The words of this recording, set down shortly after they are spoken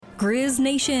Grizz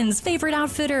Nation's favorite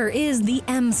outfitter is the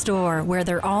M Store, where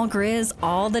they're all Grizz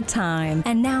all the time.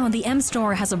 And now the M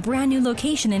Store has a brand new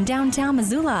location in downtown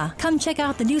Missoula. Come check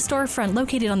out the new storefront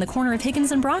located on the corner of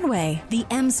Higgins and Broadway. The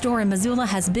M Store in Missoula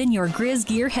has been your Grizz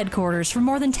gear headquarters for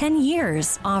more than 10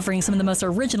 years, offering some of the most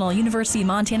original University of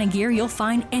Montana gear you'll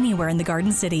find anywhere in the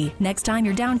Garden City. Next time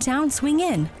you're downtown, swing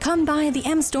in. Come by the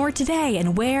M Store today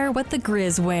and wear what the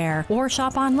Grizz wear, or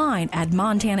shop online at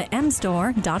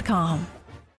montanamstore.com.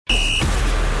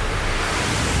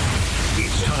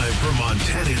 It's time for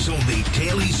Montana's only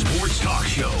daily sports talk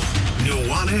show,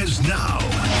 Nuanez Now.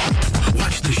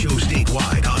 Watch the show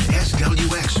statewide on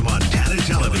SWX Montana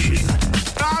Television.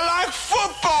 I like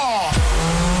football!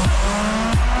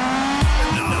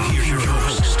 Now here's your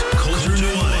host, Coulter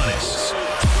Nuanez.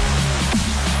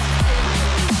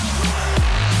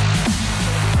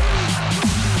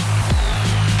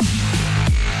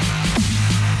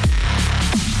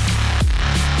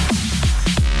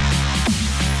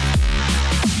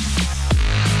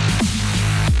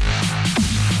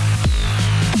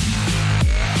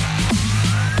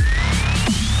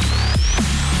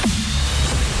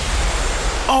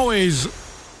 Always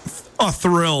a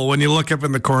thrill when you look up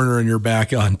in the corner and you're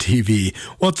back on TV.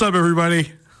 What's up,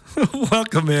 everybody?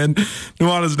 Welcome in.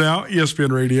 Nuanez Now,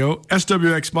 ESPN Radio,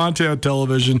 SWX Montana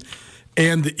Television,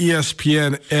 and the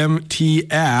ESPN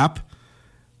MT app.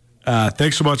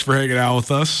 Thanks so much for hanging out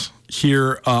with us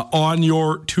here on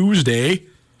your Tuesday.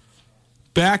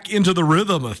 Back into the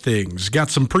rhythm of things. Got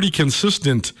some pretty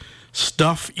consistent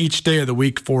stuff each day of the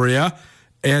week for you.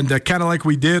 And kind of like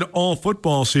we did all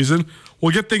football season,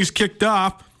 we'll get things kicked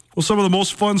off with some of the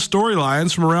most fun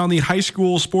storylines from around the high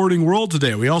school sporting world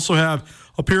today. We also have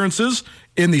appearances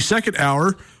in the second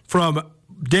hour from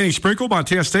Danny Sprinkle,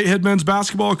 Montana State head men's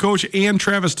basketball coach, and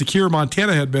Travis DeCure,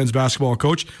 Montana head men's basketball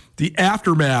coach. The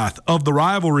aftermath of the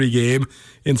rivalry game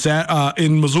in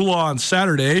Missoula on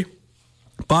Saturday.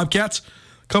 Bobcats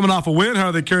coming off a win. How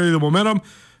do they carry the momentum?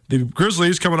 The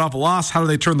Grizzlies coming off a loss. How do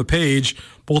they turn the page?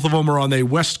 Both of them are on a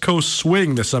West Coast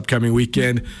swing this upcoming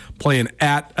weekend, playing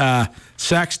at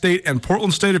Sac State and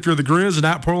Portland State if you're the Grizz, and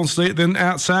at Portland State, then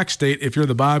at Sac State if you're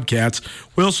the Bobcats.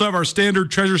 We also have our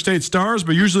standard Treasure State Stars,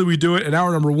 but usually we do it in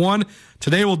hour number 1.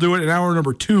 Today we'll do it in hour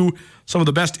number 2, some of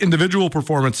the best individual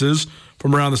performances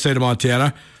from around the state of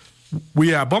Montana.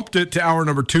 We bumped it to hour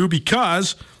number 2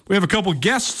 because we have a couple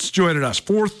guests joining us.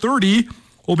 4:30,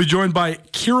 we'll be joined by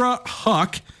Kira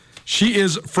Huck. She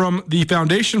is from the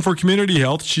Foundation for Community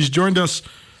Health. She's joined us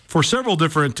for several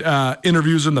different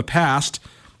interviews in the past,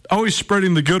 always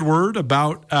spreading the good word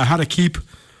about how to keep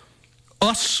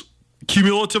us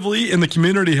cumulatively in the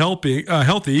community healthy.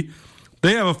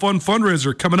 They have a fun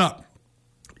fundraiser coming up.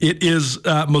 It is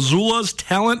Missoula's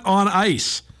Talent on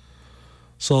Ice.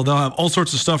 So they'll have all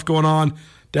sorts of stuff going on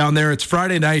down there. It's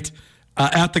Friday night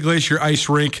at the Glacier Ice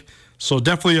Rink. So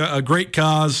definitely a great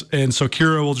cause. And so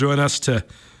Kira will join us to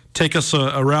take us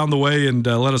around the way and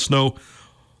let us know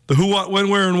the who, what, when,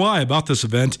 where, and why about this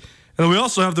event. And we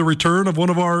also have the return of one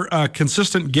of our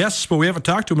consistent guests, but we haven't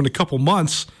talked to him in a couple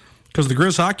months because the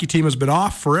Grizz hockey team has been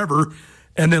off forever.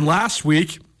 And then last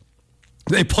week,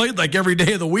 they played like every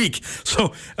day of the week.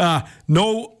 So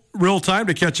no real time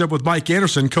to catch up with Mike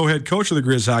Anderson, co-head coach of the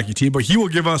Grizz hockey team, but he will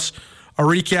give us a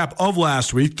recap of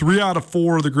last week. 3 out of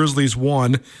 4 the Grizzlies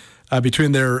won.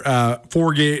 Between their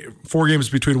four games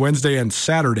between Wednesday and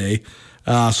Saturday.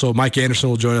 So Mike Anderson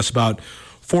will join us about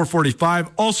 4:45.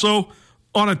 Also,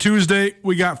 on a Tuesday,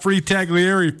 we got free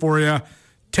Taglieri for you.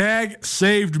 Tag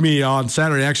saved me on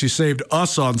Saturday, actually saved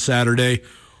us on Saturday.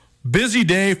 Busy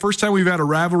day. First time we've had a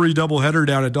rivalry doubleheader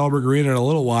down at Dahlberg Arena in a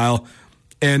little while.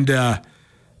 And,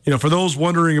 for those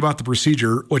wondering about the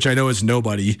procedure, which I know is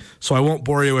nobody, so I won't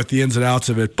bore you with the ins and outs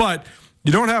of it, but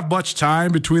you don't have much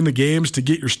time between the games to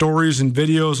get your stories and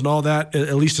videos and all that,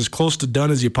 at least as close to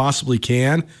done as you possibly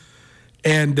can.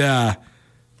 And you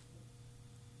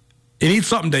need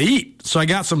something to eat. So I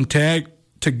got some Tag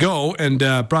to go and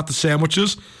brought the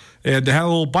sandwiches and had a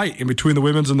little bite in between the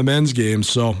women's and the men's games.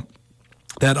 So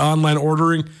that online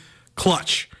ordering,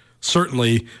 clutch.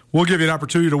 Certainly, we'll give you an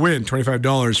opportunity to win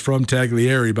 $25 from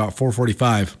Taglieri about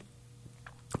 4:45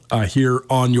 here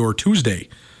on your Tuesday.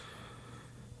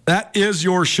 That is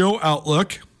your show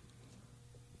outlook.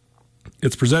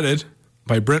 It's presented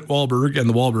by Brent Wahlberg and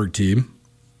the Wahlberg team.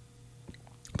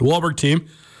 The Wahlberg team,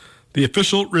 the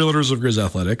official realtors of Grizz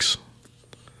Athletics.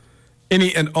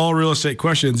 Any and all real estate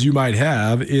questions you might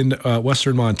have in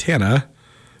Western Montana,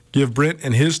 give Brent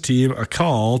and his team a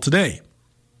call today.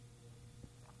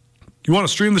 You want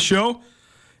to stream the show?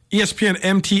 ESPN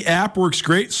MT app works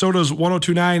great. So does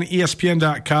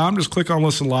 1029ESPN.com. Just click on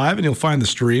Listen Live and you'll find the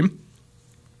stream.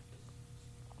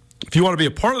 If you want to be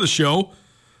a part of the show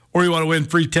or you want to win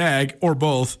free tag or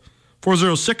both,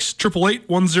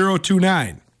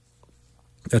 406-888-1029.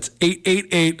 That's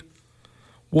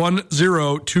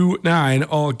 888-1029.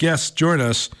 All guests join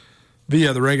us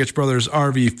via the Rangich Brothers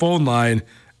RV phone line,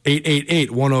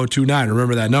 888-1029.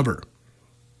 Remember that number.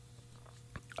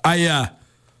 I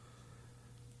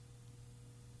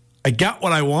got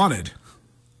what I wanted.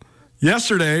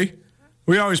 Yesterday,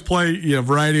 we always play a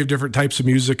variety of different types of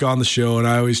music on the show, and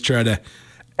I always try to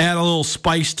add a little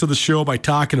spice to the show by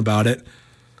talking about it.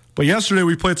 But yesterday,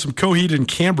 we played some Coheed and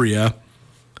Cambria,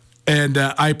 and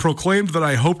I proclaimed that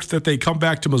I hoped that they come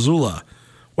back to Missoula.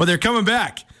 Well, they're coming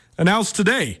back. Announced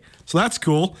today. So that's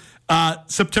cool.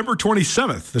 September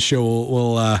 27th, the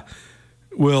show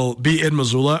will be in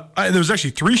Missoula. There was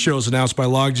actually 3 shows announced by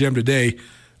Logjam today.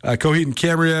 Coheed and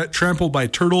Cambria, Trampled by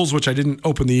Turtles, which I didn't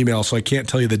open the email, so I can't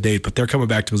tell you the date, but they're coming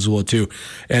back to Missoula too.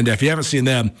 And if you haven't seen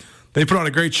them, they put on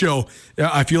a great show.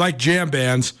 If you like jam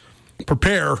bands,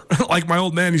 prepare. Like my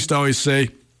old man used to always say,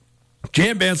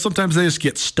 jam bands, sometimes they just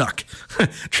get stuck.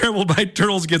 Trampled by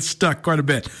Turtles get stuck quite a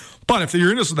bit. But if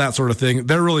you're into that sort of thing,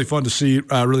 they're really fun to see,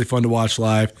 really fun to watch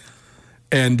live.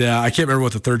 And I can't remember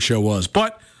what the third show was.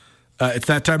 But it's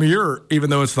that time of year, even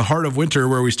though it's the heart of winter,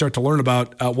 where we start to learn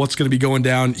about what's going to be going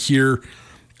down here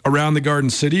around the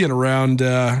Garden City and around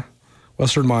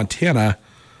western Montana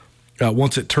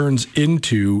once it turns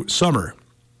into summer.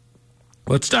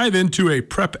 Let's dive into a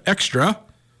Prep Extra.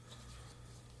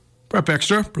 Prep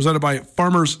Extra, presented by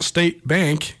Farmers State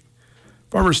Bank.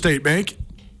 Farmers State Bank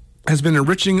has been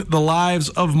enriching the lives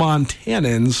of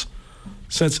Montanans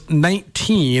since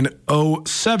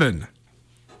 1907.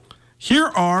 Here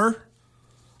are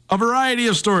a variety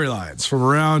of storylines from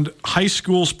around high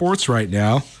school sports right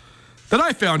now that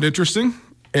I found interesting,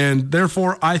 and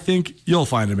therefore I think you'll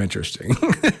find them interesting.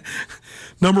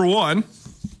 Number 1,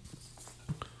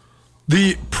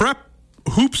 the Prep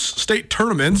Hoops state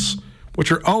tournaments,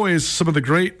 which are always some of the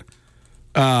great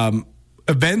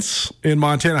events in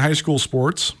Montana high school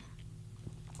sports.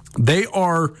 They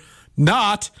are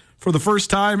not, for the first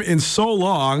time in so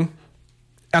long,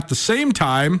 at the same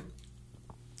time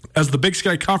as the Big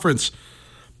Sky Conference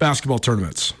basketball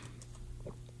tournaments.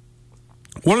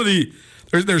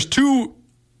 There's 2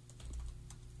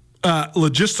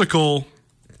 logistical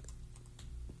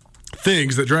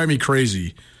things that drive me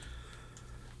crazy,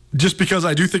 just because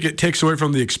I do think it takes away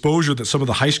from the exposure that some of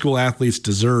the high school athletes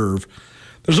deserve.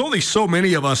 There's only so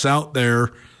many of us out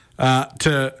there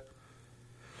to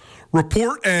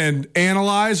report and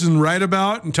analyze and write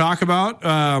about and talk about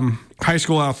high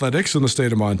school athletics in the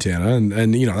state of Montana.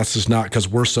 And that's just not because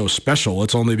we're so special.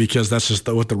 It's only because that's just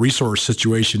what the resource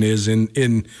situation is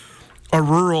in a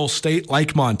rural state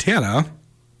like Montana.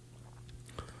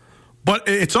 But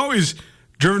it's always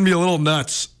driven me a little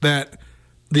nuts that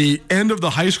the end of the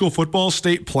high school football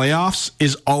state playoffs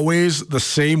is always the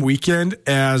same weekend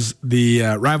as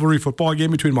the rivalry football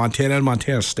game between Montana and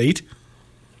Montana State.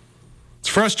 It's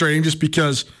frustrating just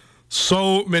because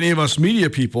so many of us media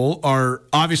people are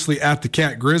obviously at the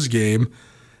Cat Grizz game,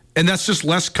 and that's just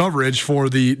less coverage for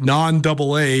the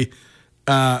non-AA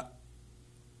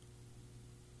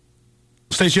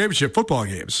state championship football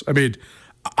games. I mean,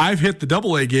 I've hit the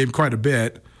AA game quite a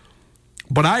bit,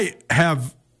 but I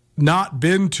have not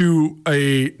been to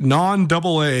a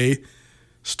non-AA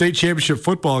state championship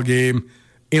football game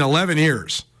in 11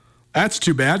 years. That's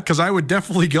too bad, because I would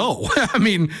definitely go. I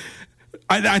mean,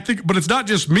 I think, but it's not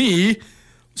just me.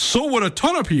 So would a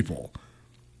ton of people.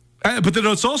 But then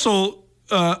it's also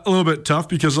a little bit tough,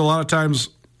 because a lot of times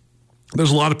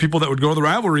there's a lot of people that would go to the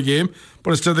rivalry game,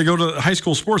 but instead they go to high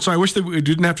school sports. So I wish we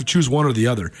didn't have to choose one or the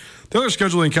other. The other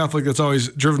scheduling conflict that's always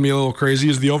driven me a little crazy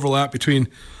is the overlap between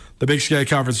the Big Sky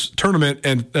Conference tournament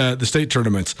and the state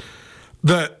tournaments.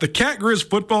 The Cat Grizz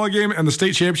football game and the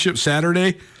state championship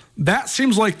Saturday, that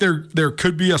seems like there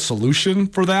could be a solution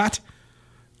for that.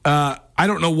 I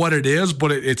don't know what it is,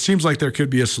 but it seems like there could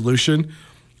be a solution.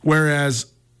 Whereas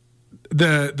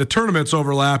the tournaments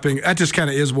overlapping, that just kind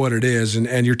of is what it is.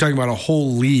 And you're talking about a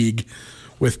whole league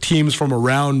with teams from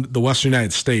around the Western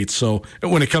United States. So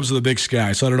when it comes to the Big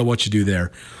Sky, so I don't know what you do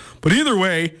there. But either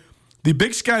way, the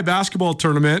Big Sky basketball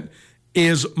tournament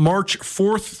is March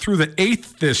 4th through the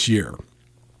 8th this year.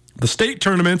 The state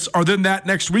tournaments are then that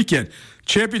next weekend.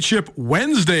 Championship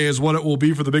Wednesday is what it will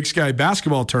be for the Big Sky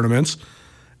basketball tournaments.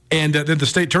 And then the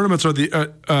state tournaments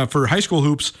are for high school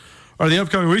hoops are the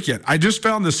upcoming weekend. I just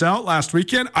found this out last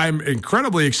weekend. I'm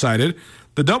incredibly excited.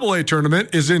 The AA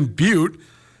tournament is in Butte,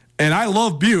 and I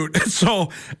love Butte. So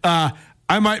I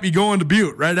might be going to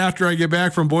Butte right after I get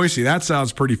back from Boise. That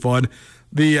sounds pretty fun.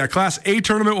 The Class A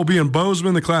tournament will be in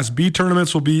Bozeman. The Class B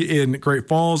tournaments will be in Great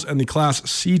Falls, and the Class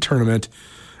C tournament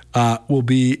will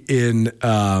be in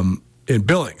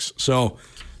Billings. So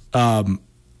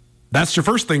that's your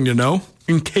first thing to know,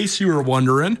 in case you were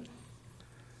wondering.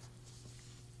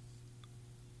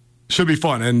 Should be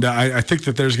fun, and I think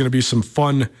that there's going to be some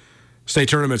fun state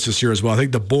tournaments this year as well. I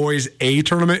think the boys A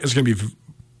tournament is going to be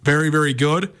very, very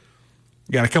good.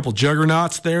 You got a couple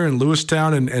juggernauts there in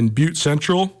Lewistown and Butte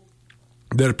Central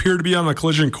that appear to be on a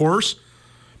collision course.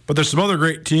 But there's some other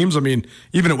great teams. I mean,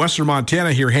 even at Western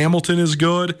Montana here, Hamilton is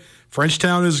good.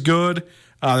 Frenchtown is good.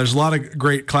 There's a lot of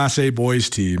great Class A boys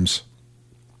teams.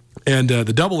 And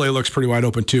the Double A looks pretty wide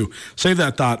open, too. Save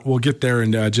that thought. We'll get there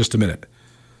in just a minute.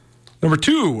 Number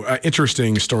two,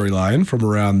 interesting storyline from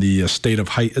around the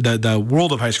the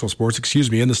world of high school sports,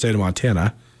 in the state of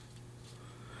Montana.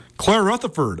 Claire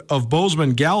Rutherford of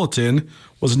Bozeman Gallatin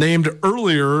was named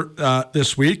earlier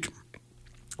this week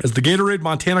as the Gatorade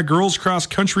Montana Girls Cross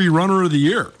Country Runner of the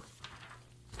Year.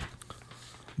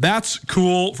 That's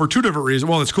cool for two different reasons.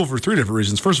 Well, it's cool for three different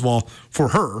reasons. First of all, for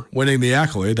her winning the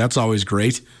accolade, that's always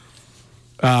great.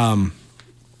 It's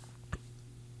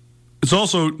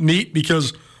also neat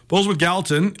because Bozeman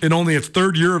Gallatin, in only its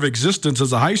third year of existence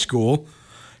as a high school,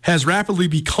 has rapidly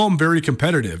become very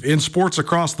competitive in sports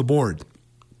across the board.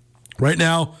 Right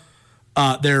now,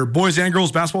 their boys and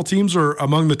girls basketball teams are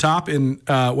among the top in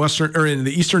in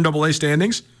the Eastern AA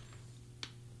standings.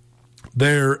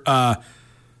 Their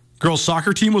girls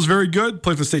soccer team was very good,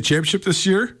 played for the state championship this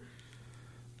year.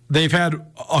 They've had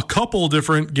a couple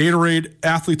different Gatorade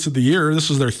Athletes of the Year. This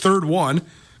is their third one,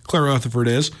 Claire Rutherford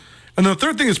is. And the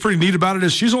third thing that's pretty neat about it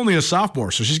is she's only a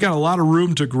sophomore, so she's got a lot of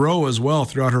room to grow as well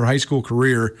throughout her high school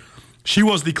career. She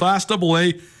was the Class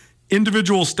AA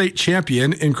individual state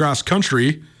champion in cross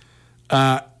country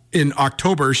in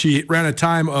October. She ran a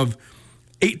time of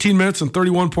 18 minutes and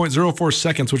 31.04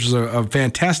 seconds, which is a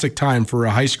fantastic time for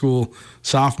a high school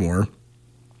sophomore.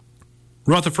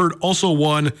 Rutherford also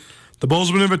won the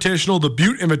Bozeman Invitational, the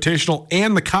Butte Invitational,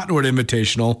 and the Cottonwood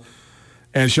Invitational.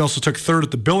 And she also took third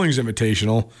at the Billings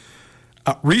Invitational.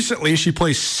 Recently, she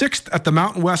placed sixth at the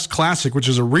Mountain West Classic, which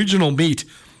is a regional meet.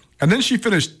 And then she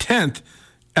finished 10th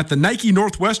at the Nike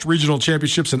Northwest Regional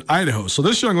Championships in Idaho. So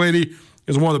this young lady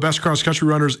is one of the best cross-country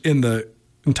runners in the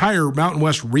entire Mountain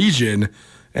West region,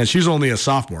 and she's only a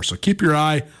sophomore. So keep your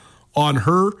eye on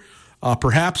her.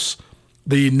 Perhaps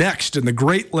the next in the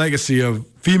great legacy of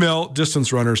female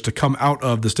distance runners to come out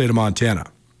of the state of Montana.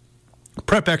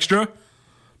 Prep Extra,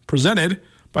 presented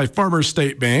by Farmers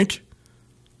State Bank.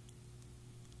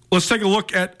 Let's take a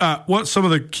look at what some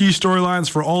of the key storylines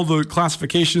for all the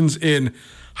classifications in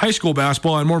high school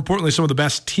basketball, and more importantly, some of the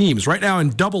best teams. Right now in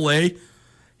Double-A,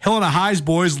 Helena High's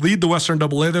boys lead the Western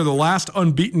Double-A. They're the last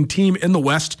unbeaten team in the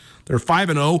West. They're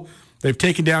 5-0. They've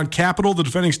taken down Capital, the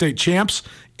defending state champs,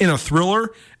 in a thriller,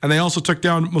 and they also took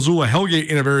down Missoula Hellgate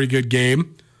in a very good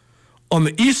game. On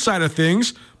the east side of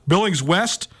things, Billings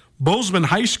West, Bozeman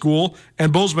High School,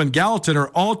 and Bozeman Gallatin are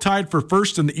all tied for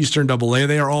first in the Eastern AA.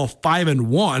 They are all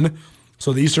 5-1,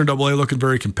 so the Eastern AA looking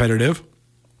very competitive.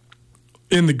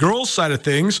 In the girls' side of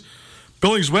things,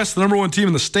 Billings West, the number one team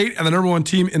in the state, and the number one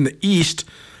team in the East.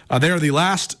 They are the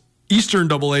last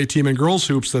Eastern AA team in girls'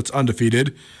 hoops that's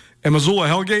undefeated. And Missoula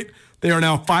Hellgate, they are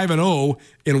now 5-0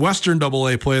 in Western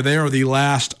AA play. They are the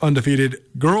last undefeated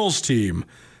girls' team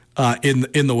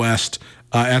in the West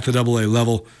at the AA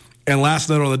level. And last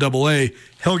night on the AA,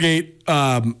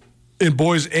 Hellgate in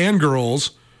boys and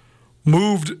girls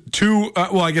moved to,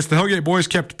 I guess the Hellgate boys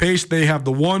kept pace. They have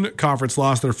the one conference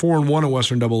loss. They're 4-1 in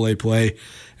Western AA play.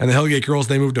 And the Hellgate girls,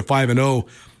 they moved to 5-0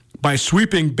 by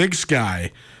sweeping Big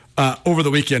Sky over the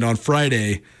weekend on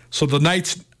Friday. So the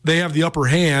Knights, they have the upper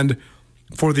hand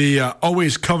for the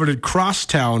always coveted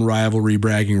crosstown rivalry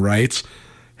bragging rights.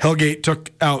 Hellgate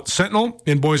took out Sentinel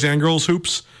in boys and girls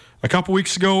hoops a couple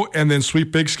weeks ago and then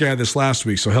sweep Big Sky this last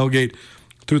week. So Hellgate,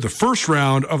 through the first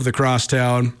round of the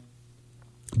crosstown,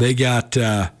 they got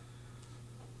the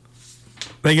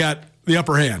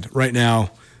upper hand right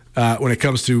now when it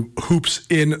comes to hoops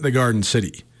in the Garden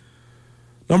City.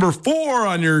 Number 4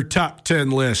 on your top 10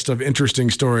 list of interesting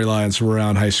storylines from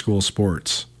around high school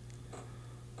sports.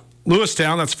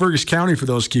 Lewistown, that's Fergus County for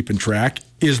those keeping track,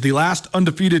 is the last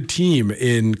undefeated team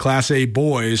in Class A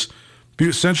boys.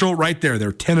 Butte Central, right there.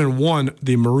 They're 10-1.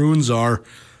 The Maroons are,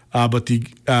 but the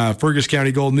Fergus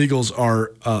County Golden Eagles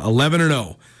are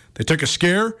 11-0. They took a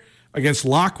scare against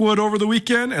Lockwood over the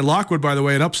weekend, and Lockwood, by the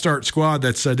way, an upstart squad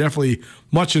that's definitely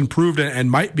much improved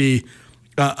and might be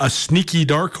a sneaky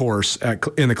dark horse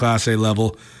in the Class A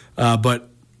level. But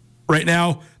right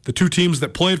now, the two teams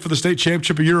that played for the state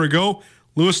championship a year ago,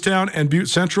 Lewistown and Butte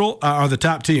Central are the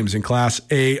top teams in Class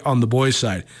A on the boys'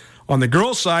 side. On the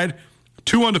girls' side,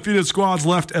 2 undefeated squads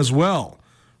left as well.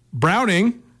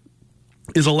 Browning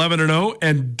is 11-0,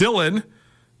 and Dillon,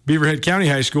 Beaverhead County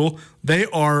High School, they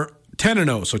are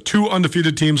 10-0. So 2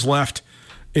 undefeated teams left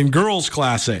in girls'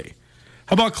 Class A.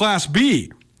 How about Class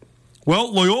B?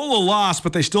 Well, Loyola lost,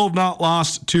 but they still have not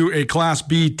lost to a Class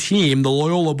B team. The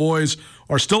Loyola boys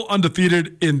are still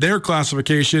undefeated in their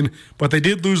classification, but they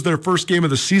did lose their first game of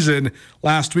the season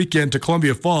last weekend to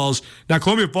Columbia Falls. Now,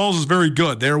 Columbia Falls is very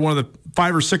good. They're one of the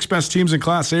 5 or 6 best teams in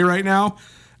Class A right now.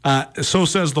 So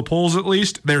says the polls, at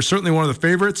least. They're certainly one of the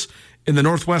favorites in the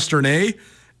Northwestern A.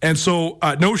 And so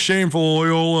no shame for the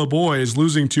Loyola boys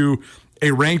losing to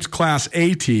a ranked Class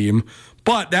A team.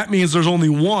 But that means there's only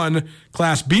one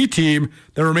Class B team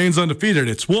that remains undefeated.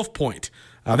 It's Wolf Point.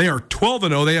 They are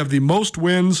 12-0. They have the most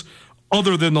wins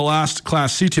other than the last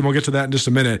Class C team. We'll get to that in just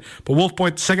a minute. But Wolf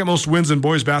Point, second most wins in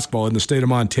boys basketball in the state of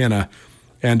Montana.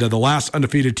 And the last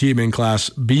undefeated team in Class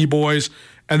B boys.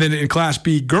 And then in Class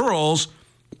B girls,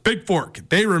 Big Fork.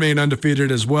 They remain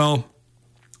undefeated as well.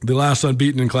 The last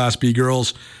unbeaten in Class B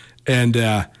girls. And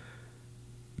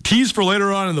tease for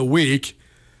later on in the week,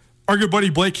 our good buddy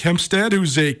Blake Hempstead,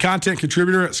 who's a content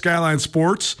contributor at Skyline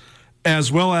Sports,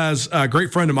 as well as a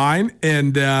great friend of mine,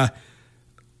 and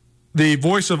the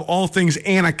voice of all things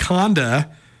Anaconda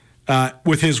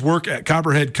with his work at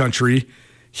Copperhead Country.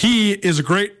 He is a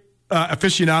great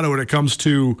aficionado when it comes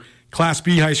to Class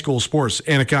B high school sports.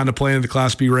 Anaconda playing in the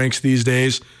Class B ranks these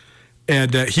days.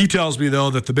 And he tells me, though,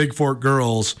 that the Big Fork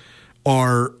girls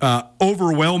are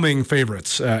overwhelming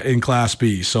favorites in Class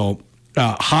B. So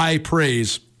high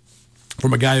praise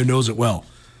from a guy who knows it well.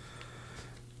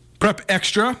 Prep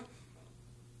Extra,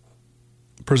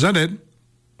 presented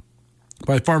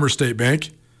by Farmers State Bank.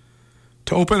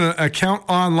 To open an account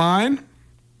online,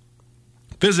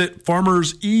 visit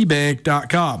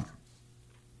farmersebank.com.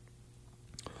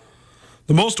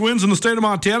 The most wins in the state of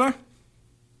Montana?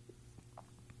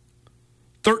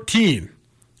 13.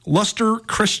 Luster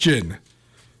Christian,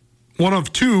 one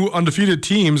of 2 undefeated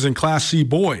teams in Class C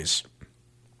boys.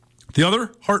 The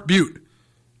other, Hart Butte.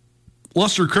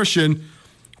 Luster Christian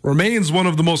remains one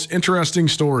of the most interesting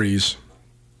stories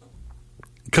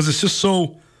because it's just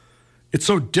so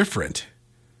different.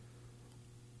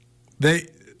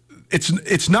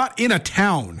 It's not in a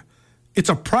town. It's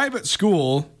a private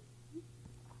school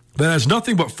that has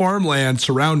nothing but farmland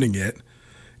surrounding it.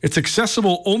 It's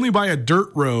accessible only by a dirt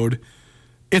road.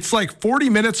 It's like 40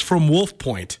 minutes from Wolf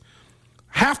Point.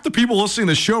 Half the people listening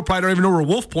to the show probably don't even know where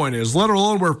Wolf Point is, let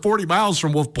alone where 40 miles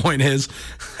from Wolf Point is.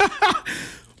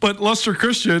 But Luster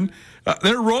Christian,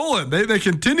 they're rolling. They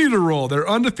continue to roll. They're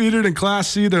undefeated in Class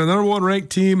C. They're the number 1 ranked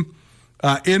team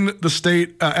in the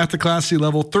state at the Class C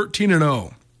level,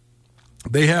 13-0.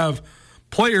 They have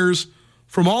players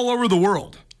from all over the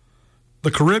world.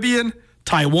 The Caribbean,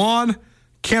 Taiwan,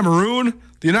 Cameroon,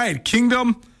 the United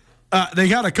Kingdom. They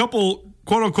got a couple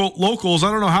quote-unquote locals.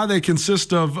 I don't know how they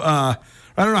consist of I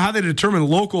don't know how they determine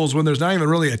locals when there's not even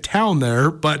really a town there,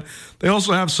 but they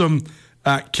also have some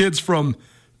kids from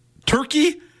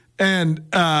Turkey and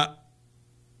a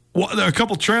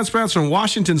couple transplants from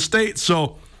Washington State.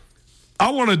 So I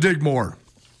want to dig more.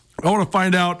 I want to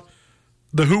find out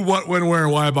the who, what, when, where,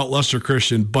 and why about Luster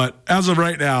Christian. But as of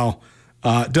right now,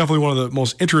 definitely one of the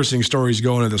most interesting stories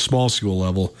going at the small school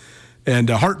level. And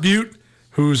Hart Butte,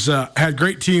 who's had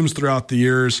great teams throughout the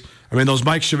years. I mean, those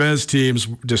Mike Chavez teams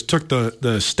just took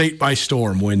the state by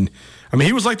storm.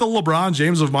 He was like the LeBron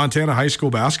James of Montana high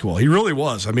school basketball. He really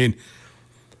was. I mean,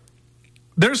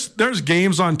 there's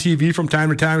games on TV from time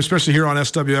to time, especially here on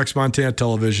SWX Montana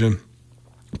Television.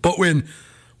 But when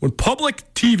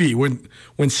public TV, when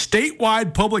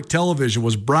statewide public television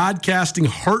was broadcasting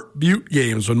Hart Butte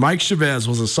games when Mike Chavez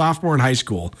was a sophomore in high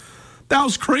school, that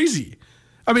was crazy.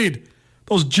 I mean,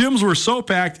 those gyms were so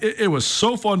packed. It was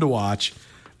so fun to watch.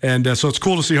 And so it's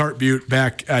cool to see Hart Butte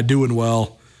back doing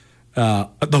well.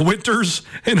 The winters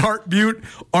in Hart Butte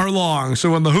are long.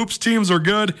 So when the hoops teams are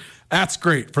good, that's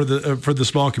great for the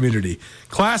small community.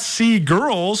 Class C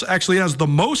girls actually has the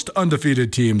most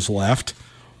undefeated teams left.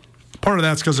 Part of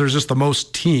that's because there's just the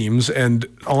most teams, and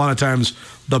a lot of times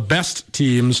the best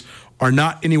teams are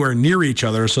not anywhere near each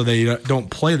other, so they don't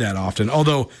play that often.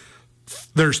 Although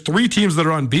there's 3 teams that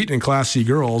are unbeaten in Class C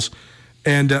girls,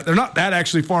 and they're not that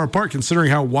actually far apart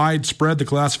considering how widespread the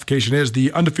classification is.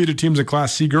 The undefeated teams in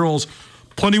Class C girls,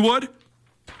 Plentywood,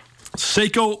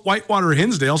 Saco, Whitewater,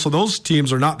 Hinsdale, so those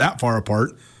teams are not that far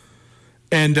apart.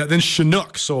 And then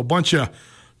Chinook, so a bunch of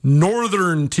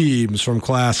northern teams from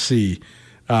Class C.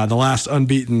 The last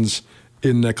unbeatens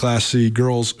in Class C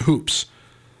girls hoops.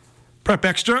 Prep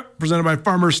Extra, presented by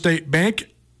Farmers State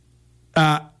Bank.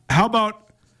 How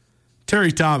about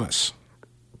Terry Thomas?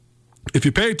 If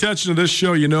you pay attention to this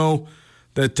show, you know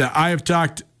that I have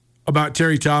talked about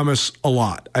Terry Thomas a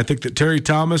lot. I think that Terry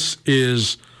Thomas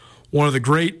is one of the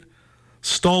great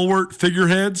stalwart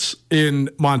figureheads in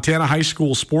Montana high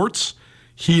school sports.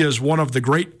 He is one of the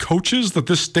great coaches that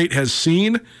this state has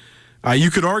seen.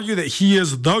 You could argue that he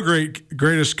is the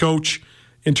greatest coach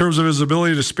in terms of his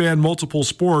ability to span multiple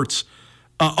sports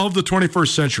of the 21st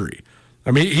century.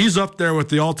 I mean, he's up there with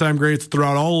the all-time greats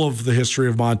throughout all of the history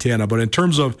of Montana. But in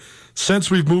terms of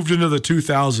since we've moved into the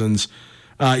 2000s,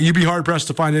 you'd be hard-pressed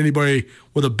to find anybody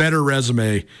with a better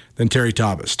resume than Terry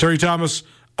Thomas. Terry Thomas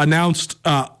announced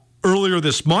earlier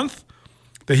this month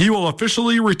that he will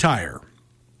officially retire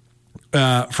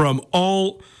from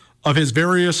all of his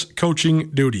various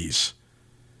coaching duties.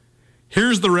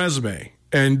 Here's the resume,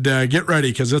 and get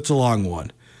ready because it's a long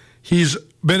one. He's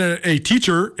been a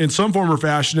teacher in some form or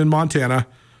fashion in Montana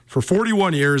for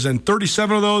 41 years, and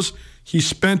 37 of those he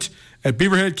spent at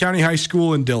Beaverhead County High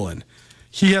School in Dillon.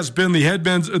 He has been the head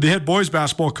boys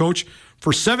basketball coach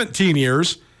for 17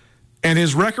 years, and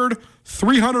his record,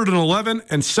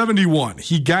 311-71.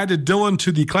 He guided Dillon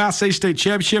to the Class A state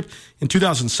championship in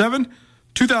 2007,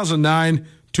 2009,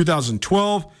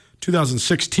 2012,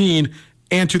 2016,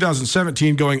 and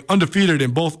 2017, going undefeated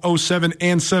in both 07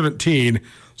 and 17.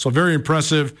 So very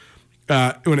impressive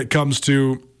when it comes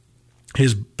to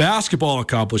his basketball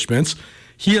accomplishments.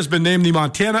 He has been named the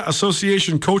Montana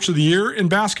Association Coach of the Year in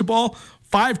basketball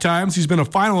 5 times. He's been a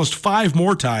finalist 5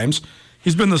 more times.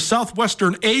 He's been the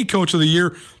Southwestern A Coach of the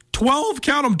Year 12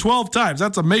 times.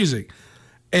 That's amazing.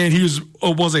 And he was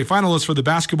a finalist for the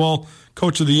Basketball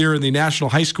Coach of the Year in the National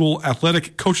High School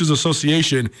Athletic Coaches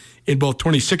Association in both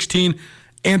 2016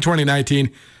 and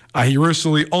 2019. He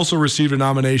recently also received a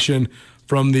nomination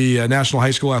from the National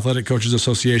High School Athletic Coaches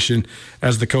Association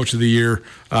as the Coach of the Year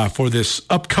for this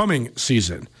upcoming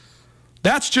season.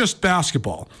 That's just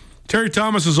basketball. Terry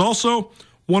Thomas is also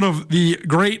one of the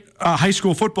great high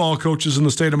school football coaches in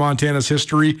the state of Montana's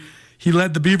history. He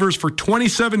led the Beavers for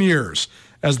 27 years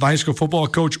as the high school football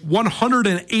coach,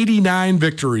 189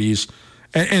 victories.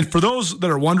 And for those that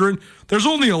are wondering, there's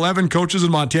only 11 coaches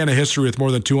in Montana history with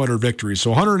more than 200 victories.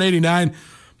 So 189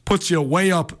 puts you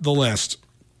way up the list.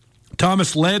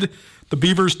 Thomas led the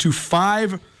Beavers to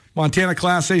 5 Montana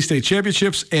Class A state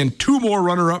championships and 2 more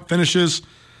runner-up finishes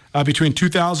between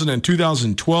 2000 and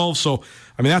 2012. So,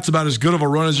 I mean, that's about as good of a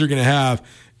run as you're going to have,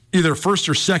 either first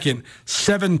or second,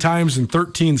 7 times in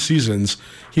 13 seasons.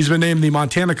 He's been named the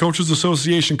Montana Coaches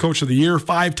Association Coach of the Year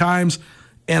 5 times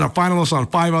and a finalist on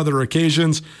 5 other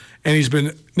occasions. And he's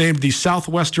been named the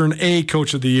Southwestern A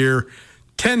Coach of the Year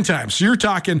 10 times. So you're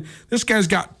talking, this guy's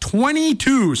got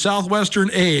 22 Southwestern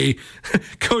A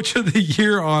Coach of the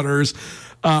Year honors.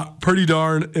 Pretty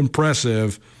darn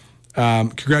impressive.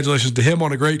 Congratulations to him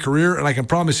on a great career. And I can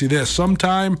promise you this,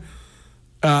 sometime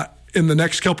in the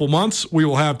next couple months, we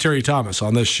will have Terry Thomas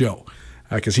on this show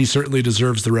because he certainly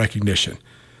deserves the recognition.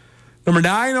 Number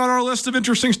 9 on our list of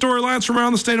interesting storylines from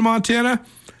around the state of Montana.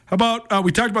 How about,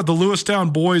 we talked about the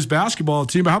Lewistown boys basketball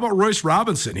team, but how about Royce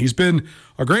Robinson? He's been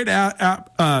a great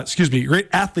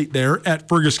athlete there at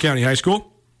Fergus County High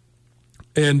School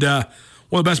and one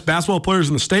of the best basketball players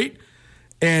in the state.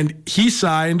 And he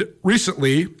signed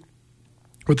recently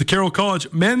with the Carroll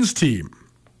College men's team.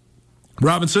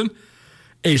 Robinson,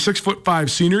 a 6'5"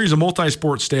 senior. He's a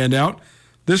multi-sport standout.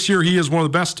 This year, he is one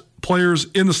of the best players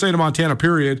in the state of Montana,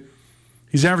 period.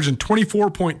 He's averaging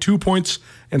 24.2 points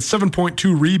and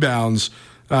 7.2 rebounds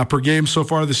per game so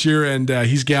far this year, and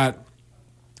he's got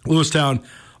Lewistown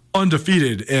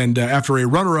undefeated. And after a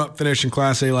runner-up finish in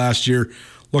Class A last year,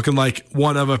 looking like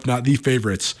one of, if not the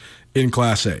favorites in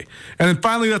Class A. And then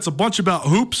finally, that's a bunch about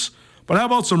hoops. But how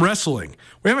about some wrestling?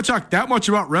 We haven't talked that much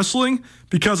about wrestling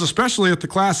because especially at the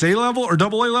Class A level, or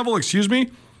AA level,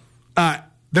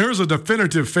 there's a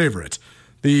definitive favorite.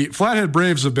 The Flathead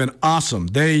Braves have been awesome.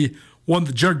 They won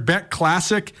the Jug Beck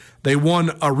Classic. They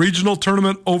won a regional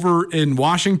tournament over in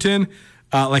Washington,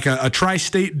 like a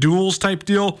tri-state duels type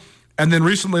deal. And then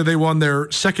recently they won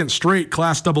their second straight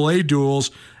Class AA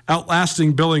duels,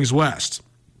 outlasting Billings West.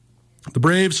 The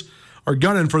Braves are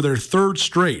gunning for their 3rd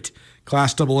straight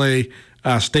Class AA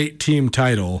state team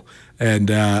title. And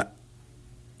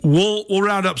we'll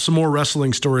round up some more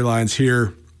wrestling storylines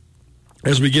here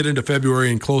as we get into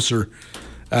February and closer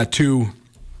to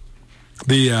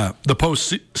the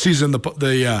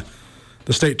postseason,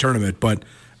 the state tournament. But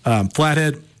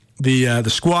Flathead, the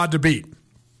squad to beat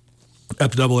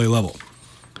at the AA level.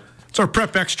 It's our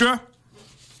Prep Extra,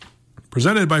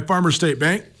 presented by Farmers State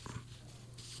Bank.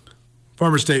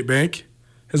 Farmers State Bank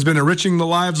has been enriching the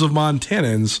lives of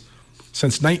Montanans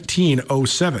since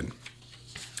 1907.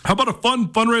 How about a fun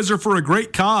fundraiser for a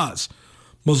great cause?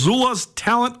 Missoula's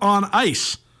Talent on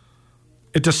Ice.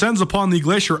 It descends upon the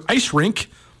Glacier Ice Rink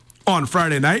on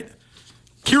Friday night.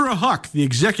 Kira Huck, the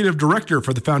executive director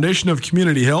for the Foundation of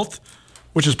Community Health,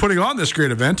 which is putting on this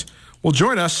great event, will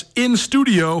join us in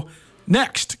studio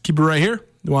next. Keep it right here.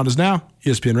 Nuanez Now,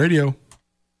 ESPN Radio.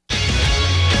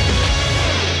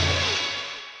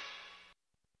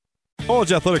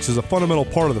 College athletics is a fundamental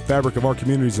part of the fabric of our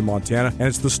communities in Montana, and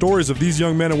it's the stories of these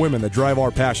young men and women that drive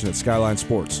our passion at Skyline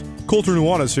Sports. Colter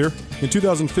Nuanez here. In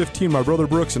 2015, my brother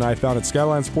Brooks and I founded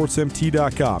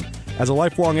SkylineSportsMT.com. As a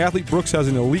lifelong athlete, Brooks has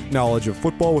an elite knowledge of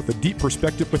football with a deep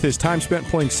perspective with his time spent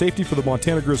playing safety for the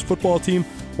Montana Grizz football team,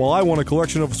 while I won a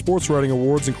collection of sports writing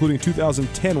awards, including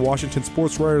 2010 Washington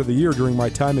Sports Writer of the Year during my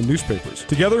time in newspapers.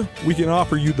 Together, we can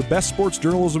offer you the best sports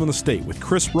journalism in the state with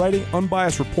crisp writing,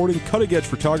 unbiased reporting, cutting-edge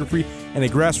photography, and a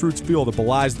grassroots feel that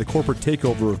belies the corporate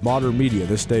takeover of modern media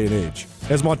this day and age.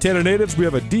 As Montana natives, we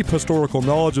have a deep historical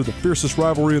knowledge of the fiercest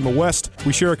rivalry in the West.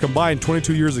 We share a combined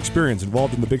 22 years experience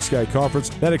involved in the Big Sky Conference.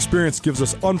 That experience gives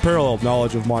us unparalleled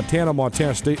knowledge of Montana,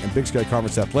 Montana State, and Big Sky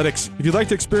Conference athletics. If you'd like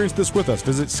to experience this with us,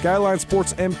 visit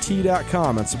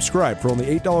SkylineSportsMT.com and subscribe for only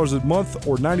 $8 a month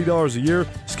or $90 a year.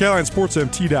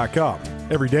 SkylineSportsMT.com.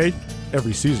 Every day,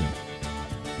 every season.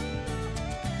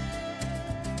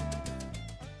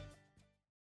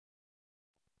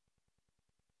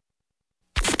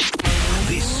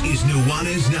 This is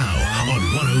Nuanez Now on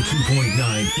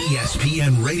 102.9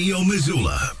 ESPN Radio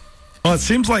Missoula. Well, it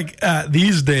seems like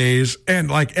these days,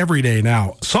 and like every day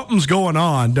now, something's going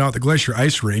on down at the Glacier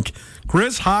Ice Rink.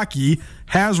 Grizz hockey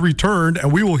has returned,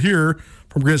 and we will hear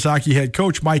from Grizz hockey head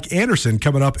coach Mike Anderson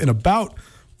coming up in about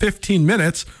 15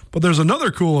 minutes. But there's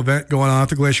another cool event going on at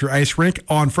the Glacier Ice Rink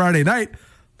on Friday night.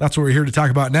 That's what we're here to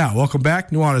talk about now. Welcome back.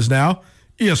 Nuanez Now,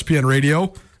 ESPN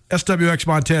Radio, SWX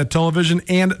Montana Television,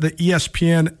 and the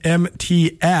ESPN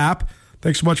MT app.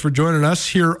 Thanks so much for joining us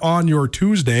here on your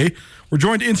Tuesday. We're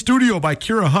joined in studio by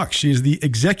Kira Huck. She is the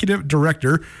executive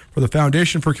director for the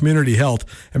Foundation for Community Health.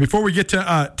 And before we get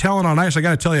to Talent on Ice, I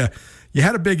got to tell you, you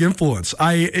had a big influence.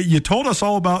 You told us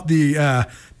all about the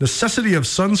necessity of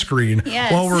sunscreen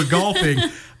while we're golfing.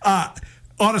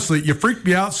 Honestly, you freaked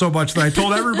me out so much that I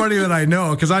told everybody that I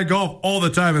know, because I golf all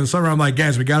the time in the summer. I'm like,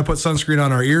 guys, we got to put sunscreen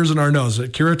on our ears and our nose.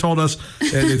 Kira told us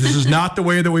this is not the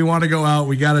way that we want to go out.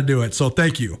 We got to do it. So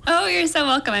thank you. Oh, you're so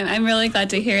welcome. I'm really glad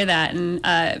to hear that, and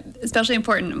especially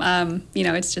important.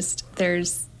 It's just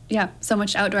there's so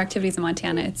much outdoor activities in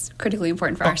Montana. It's critically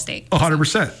important for our state.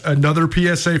 100%. Another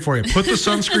PSA for you. Put the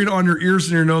sunscreen on your ears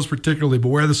and your nose particularly, but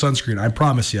wear the sunscreen. I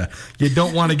promise you. You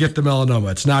don't want to get the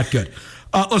melanoma. It's not good.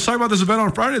 Let's talk about this event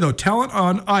on Friday, though. Talent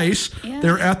on Ice. Yeah.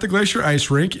 They're at the Glacier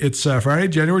Ice Rink. It's Friday,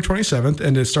 January 27th,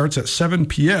 and it starts at 7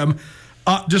 p.m.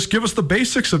 Just give us the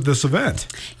basics of this event.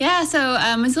 Yeah, so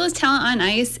Missoula's Talent on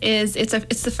Ice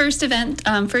it's the first event,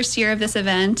 first year of this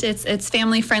event. It's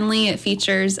family friendly. It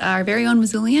features our very own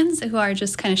Missoulians who are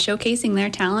just kind of showcasing their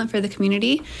talent for the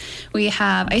community. We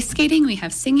have ice skating, we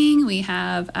have singing, we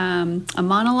have a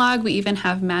monologue, we even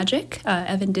have magic.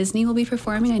 Evan Disney will be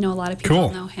performing. I know a lot of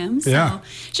people know him, so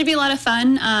it should be a lot of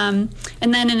fun.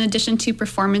 And then in addition to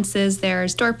performances,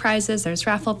 there's door prizes, there's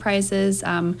raffle prizes,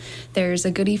 there's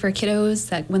a goodie for kiddos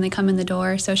that when they come in the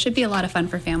door, so it should be a lot of fun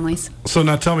for families. So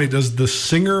now tell me, does the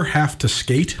singer have to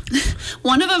skate?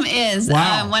 One of them is.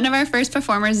 Wow. One of our first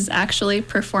performers is actually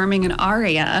performing an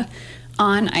aria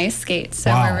on ice skates, so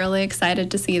we're really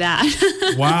excited to see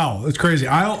that. Wow, that's crazy.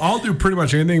 I'll do pretty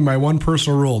much anything. My one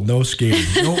personal rule: no skating,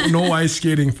 no ice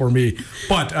skating for me.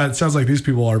 But it sounds like these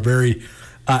people are very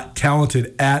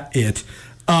talented at it.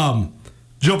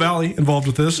 Jill Valley involved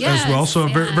with this as well. So a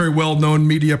very, very well-known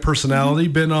media personality,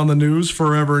 been on the news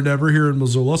forever and ever here in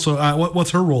Missoula. So what's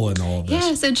her role in all of this?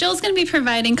 Yeah, so Jill's going to be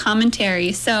providing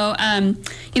commentary. So,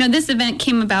 this event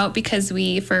came about because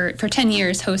we, for 10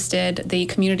 years, hosted the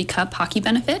Community Cup hockey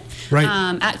benefit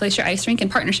at Glacier Ice Rink in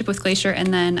partnership with Glacier,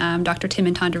 and then Dr. Tim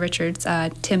and Tonda Richards.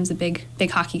 Tim's a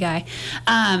big hockey guy.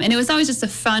 And it was always just a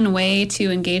fun way to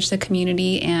engage the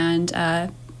community and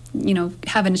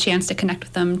having a chance to connect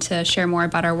with them to share more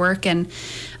about our work. And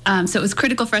so it was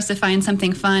critical for us to find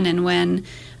something fun. And when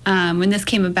this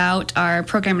came about, our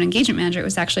program and engagement manager, it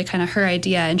was actually kind of her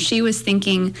idea. And she was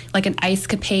thinking like an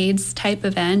Ice-capades type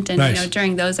event. And,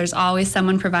 during those, there's always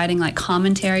someone providing like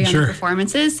commentary on the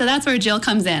performances. So that's where Jill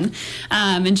comes in.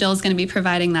 And Jill's going to be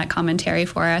providing that commentary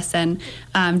for us. And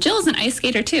Jill's an ice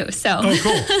skater too. So. Oh,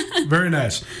 cool. Very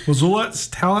nice. Missoula's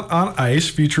Talent on Ice,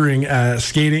 featuring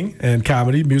skating and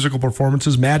comedy, musical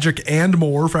performances, magic, and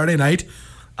more Friday night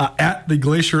at the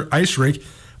Glacier Ice Rink.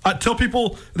 Tell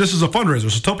people, this is a fundraiser,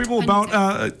 so tell people about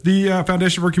the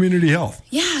Foundation for Community Health.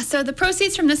 Yeah, so the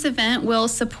proceeds from this event will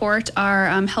support our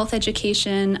health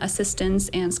education assistance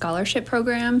and scholarship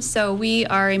program. So we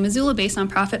are a Missoula-based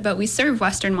nonprofit, but we serve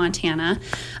Western Montana,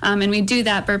 and we do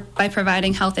that by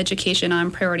providing health education on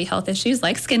priority health issues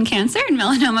like skin cancer and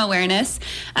melanoma awareness.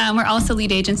 We're also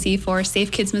lead agency for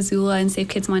Safe Kids Missoula and Safe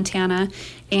Kids Montana,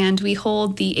 and we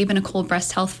hold the Ava Nicole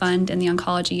Breast Health Fund and the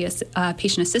Oncology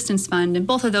Patient Assistance Fund, and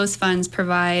both of those funds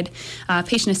provide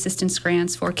patient assistance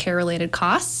grants for care-related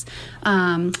costs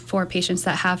for patients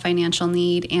that have financial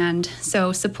need. And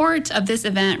so support of this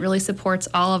event really supports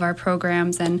all of our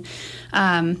programs, and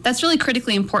that's really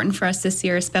critically important for us this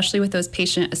year, especially with those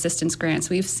patient assistance grants.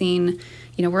 We've seen,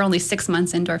 we're only 6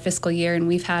 months into our fiscal year, and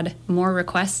we've had more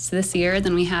requests this year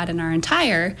than we had in our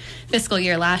entire fiscal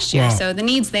year last year. Wow. So the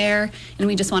need's there, and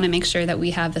we just want to make sure that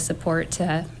we have the support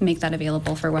to make that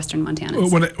available for Western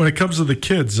Montanans. When it comes to the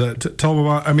kids, tell them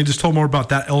about, just tell more about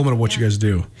that element of what you guys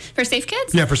do. For Safe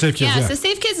Kids? Yeah, for Safe Kids, yeah. So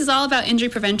Safe Kids is all about injury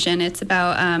prevention. It's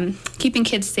about keeping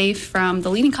kids safe from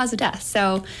the leading cause of death.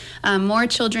 So more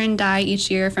children die each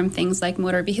year from things like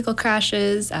motor vehicle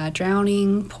crashes,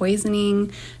 drowning,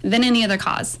 poisoning, than any other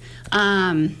cause.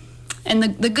 And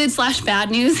the good/bad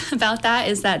news about that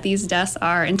is that these deaths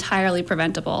are entirely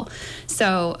preventable.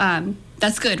 So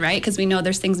that's good, right? Because we know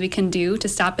there's things we can do to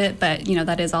stop it, but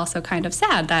that is also kind of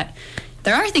sad that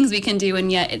there are things we can do,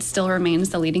 and yet it still remains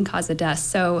the leading cause of death.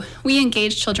 So we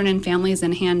engage children and families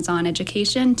in hands-on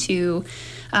education to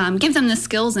give them the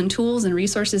skills and tools and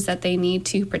resources that they need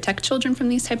to protect children from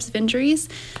these types of injuries.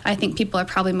 I think people are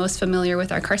probably most familiar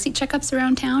with our car seat checkups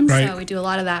around town, right. So we do a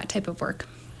lot of that type of work.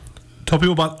 Tell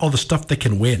people about all the stuff they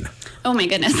can win. Oh my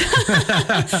goodness.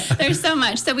 There's so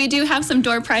much. So we do have some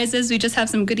door prizes. We just have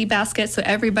some goodie baskets. So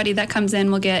everybody that comes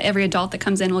in every adult that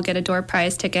comes in will get a door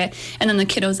prize ticket. And then the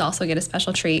kiddos also get a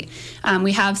special treat.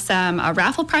 We have some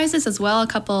raffle prizes as well, a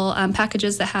couple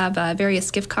packages that have various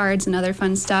gift cards and other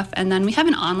fun stuff. And then we have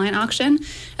an online auction.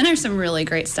 And there's some really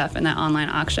great stuff in that online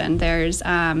auction. There's,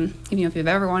 if you've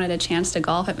ever wanted a chance to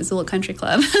golf at Missoula Country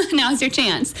Club, now's your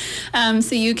chance.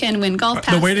 So you can win golf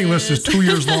passes. The waiting list is 2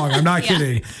 years long. I'm not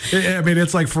kidding.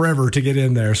 It's like forever to get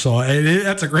in there. So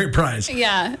that's a great prize.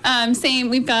 Yeah. Same.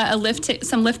 We've got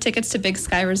some lift tickets to Big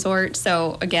Sky Resort.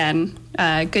 So again,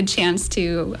 good chance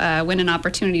to win an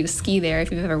opportunity to ski there if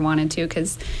you've ever wanted to,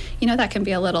 because that can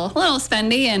be a little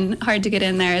spendy and hard to get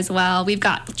in there as well. We've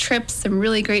got trips, some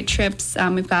really great trips.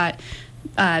 We've got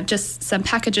just some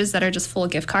packages that are just full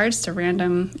of gift cards to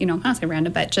random, not say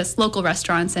random, but just local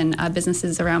restaurants and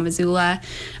businesses around Missoula.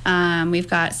 We've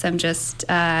got some just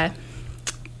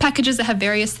packages that have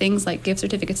various things like gift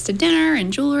certificates to dinner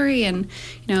and jewelry, and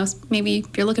maybe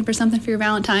if you're looking for something for your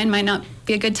Valentine, might not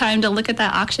be a good time to look at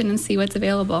that auction and see what's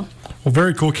available. Well,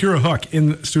 very cool. Kira Huck in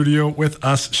the studio with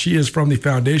us. She is from the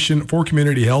Foundation for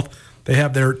Community Health. They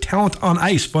have their Talent on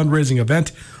Ice fundraising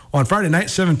event on Friday night,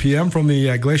 7 p.m. from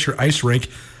the Glacier Ice Rink.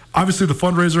 Obviously, the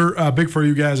fundraiser big for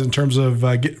you guys in terms of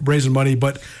raising money,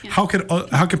 but how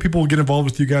can people get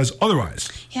involved with you guys otherwise?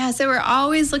 Yeah, so we're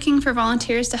always looking for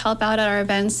volunteers to help out at our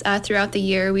events throughout the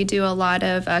year. We do a lot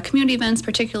of community events,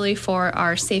 particularly for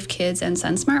our Safe Kids and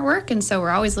SunSmart work, and so we're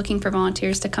always looking for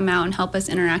volunteers to come out and help us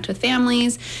interact with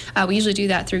families. We usually do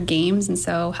that through games, and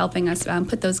so helping us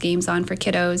put those games on for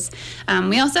kiddos.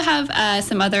 We also have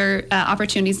some other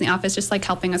opportunities in the office, just like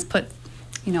helping us put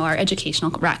our educational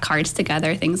rack cards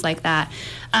together, things like that.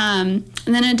 And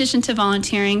then in addition to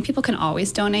volunteering, people can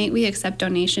always donate. We accept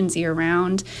donations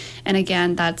year-round. And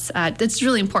again, that's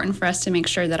really important for us to make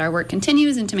sure that our work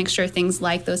continues and to make sure things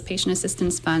like those patient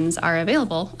assistance funds are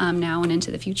available now and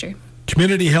into the future.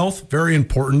 Community health, very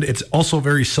important. It's also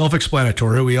very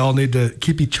self-explanatory. We all need to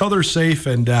keep each other safe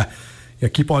and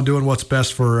keep on doing what's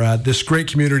best for this great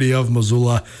community of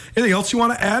Missoula. Anything else you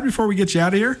want to add before we get you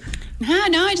out of here?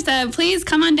 No, I just please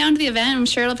come on down to the event. I'm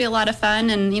sure it'll be a lot of fun.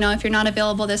 And, if you're not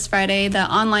available this Friday,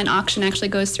 the online auction actually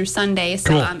goes through Sunday. So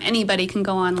cool. Anybody can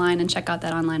go online and check out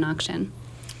that online auction.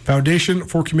 Foundation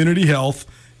for Community Health.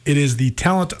 It is the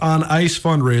Talent on Ice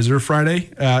fundraiser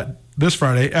this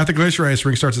Friday at the Glacier Ice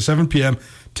Rink. Starts at 7 p.m.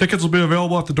 Tickets will be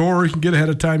available at the door. You can get ahead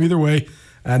of time either way.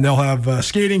 And they'll have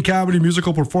skating, comedy,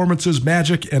 musical performances,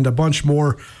 magic, and a bunch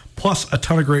more, plus a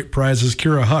ton of great prizes.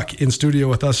 Kira Huck in studio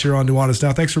with us here on Nuanez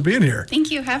Now. Thanks for being here. Thank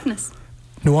you for having us.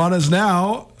 Nuanez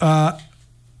Now,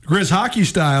 Grizz hockey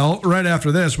style, right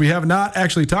after this. We have not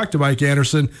actually talked to Mike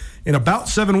Anderson in about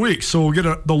 7 weeks, so we'll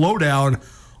get the lowdown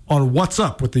on what's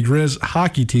up with the Grizz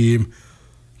hockey team.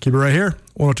 Keep it right here,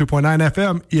 102.9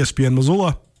 FM, ESPN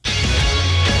Missoula.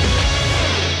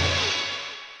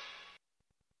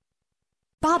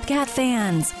 Bobcat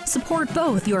fans, support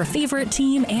both your favorite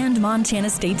team and Montana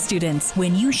State students.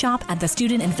 When you shop at the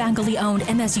student and faculty-owned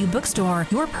MSU bookstore,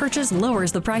 your purchase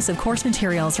lowers the price of course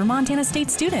materials for Montana State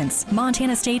students.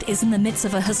 Montana State is in the midst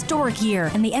of a historic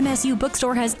year, and the MSU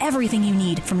bookstore has everything you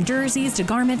need, from jerseys to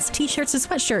garments, t-shirts to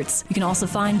sweatshirts. You can also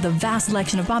find the vast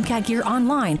selection of Bobcat gear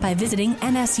online by visiting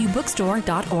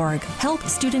msubookstore.org. Help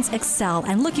students excel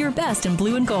and look your best in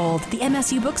blue and gold. The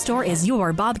MSU bookstore is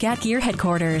your Bobcat gear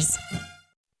headquarters.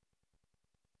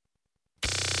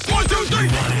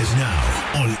 Nuanez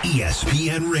Now on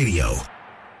ESPN Radio.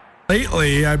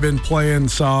 Lately, I've been playing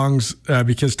songs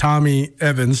because Tommy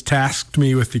Evans tasked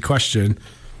me with the question,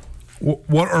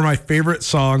 what are my favorite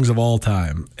songs of all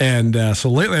time? And so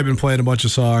lately I've been playing a bunch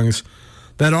of songs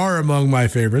that are among my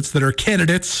favorites, that are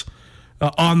candidates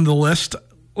on the list,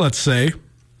 let's say.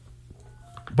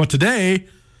 But today,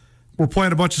 we're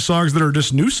playing a bunch of songs that are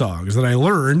just new songs that I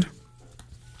learned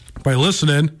by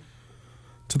listening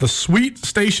to the sweet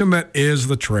station that is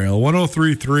The Trail,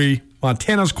 103.3,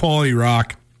 Montana's Quality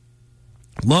Rock.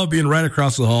 Love being right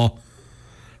across the hall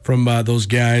from those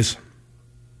guys,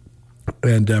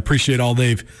 and appreciate all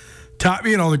they've taught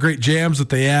me and all the great jams that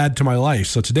they add to my life.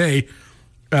 So today,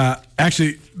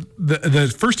 actually,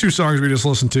 the first two songs we just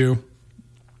listened to,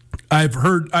 I've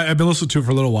been listening to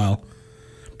for a little while,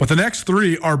 but the next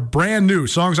three are brand new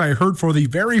songs I heard for the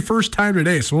very first time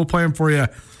today. So we'll play them for you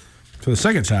for the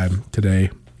second time today.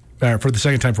 For the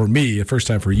second time for me, the first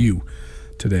time for you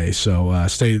today. So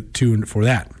stay tuned for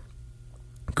that.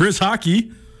 Grizz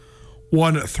hockey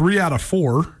won 3 out of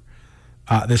 4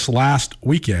 this last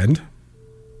weekend.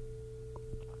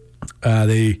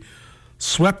 They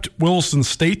swept Wilson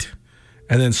State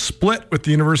and then split with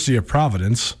the University of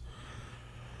Providence.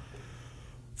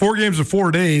 4 games in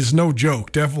 4 days, no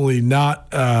joke. Definitely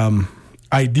not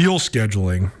ideal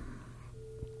scheduling.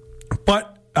 But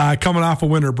coming off a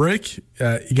winter break,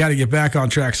 you got to get back on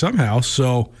track somehow.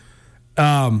 So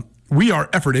we are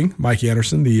efforting, Mike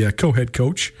Anderson, the co-head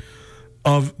coach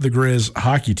of the Grizz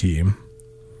hockey team.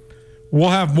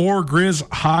 We'll have more Grizz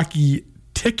hockey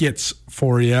tickets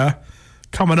for you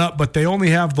coming up, but they only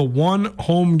have the one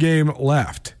home game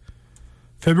left.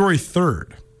 February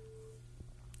 3rd,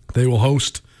 they will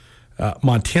host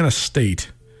Montana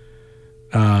State.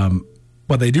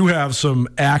 But they do have some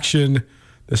action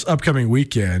this upcoming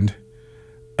weekend.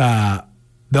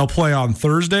 They'll play on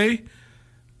Thursday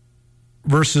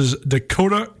versus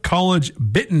Dakota College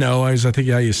Bitno, as I think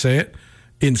how you say it,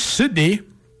 in Sydney.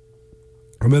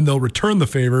 And then they'll return the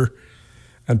favor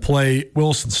and play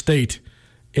Wilson State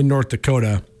in North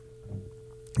Dakota.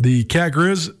 The Cat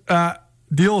Grizz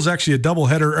deal is actually a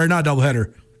doubleheader, or not a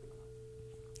doubleheader,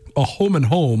 a home and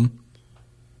home.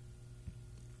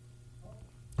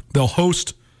 They'll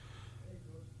host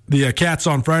the Cats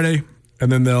on Friday,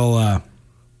 and then they'll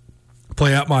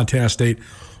play at Montana State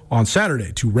on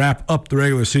Saturday to wrap up the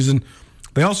regular season.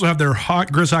 They also have their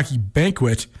Grizz hockey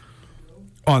banquet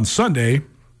on Sunday,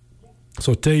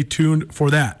 so stay tuned for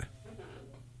that.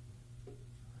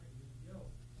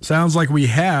 Sounds like we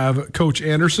have Coach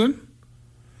Anderson.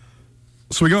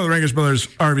 So we go to the Rangers Brothers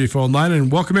RV phone line and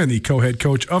welcome in the co-head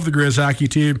coach of the Grizz hockey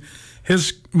team.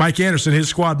 Mike Anderson, his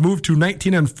squad moved to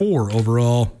 19-4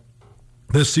 overall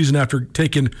this season after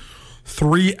taking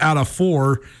 3 out of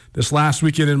 4 this last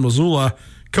weekend in Missoula.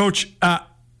 Coach, 3 out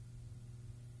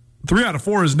of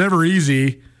 4 is never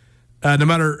easy. 4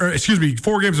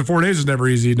 games in 4 days is never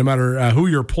easy, no matter who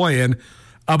you're playing.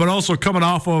 But also coming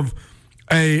off of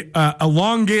a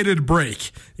elongated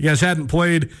break. You guys hadn't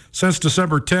played since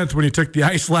December 10th when you took the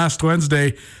ice last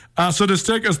Wednesday. So just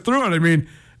take us through it. I mean,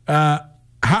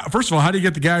 first of all, how do you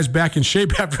get the guys back in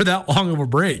shape after that long of a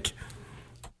break?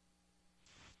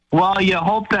 Well, you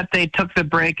hope that they took the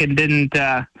break and didn't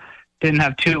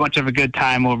have too much of a good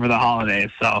time over the holidays.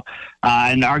 So,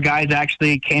 and our guys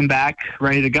actually came back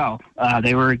ready to go.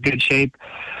 They were in good shape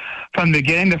from the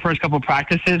beginning. The first couple of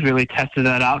practices really tested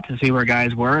that out to see where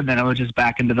guys were, and then it was just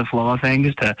back into the flow of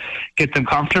things to get them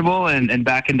comfortable and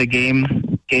back into game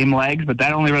legs. But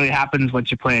that only really happens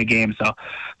once you play a game. So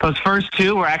those first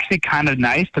 2 were actually kind of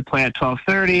nice to play at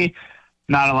 12:30.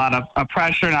 Not a lot of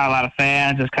pressure, not a lot of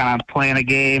fans, just kind of playing a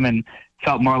game, and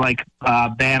felt more like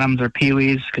Bantams or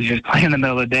Pee-wees because you're just playing in the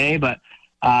middle of the day. But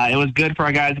it was good for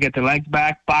our guys to get their legs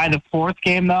back. By the 4th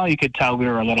game, though, you could tell we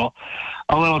were a little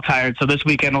tired. So this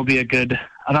weekend will be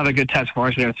another good test for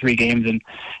us. We have 3 games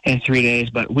in 3 days,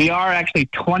 but we are actually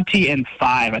 20-5.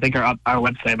 I think our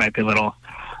website might be a little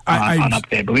on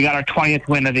Upstate. But we got our 20th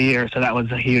win of the year, so that was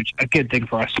a good thing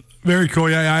for us. Very cool.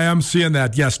 Yeah, I am seeing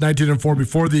that. Yes, 19-4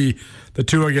 before the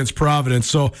two against Providence.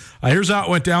 So here's how it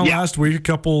went down last week. A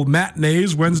couple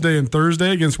matinees, Wednesday and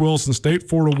Thursday against Wilson State,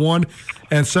 4-1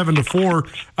 and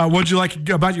 7-4. What'd you like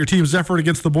about your team's effort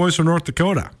against the boys from North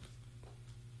Dakota?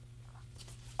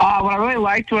 What I really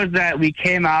liked was that we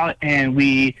came out and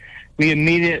we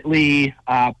immediately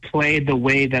played the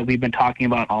way that we've been talking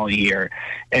about all year.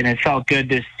 And it felt good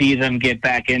to see them get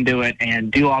back into it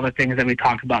and do all the things that we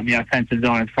talked about in the offensive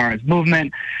zone as far as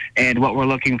movement and what we're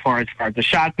looking for as far as the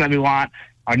shots that we want.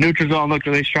 Our neutral zone looked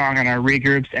really strong in our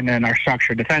regroups, and then our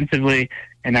structure defensively.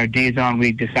 In our D zone,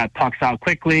 we just got pucks out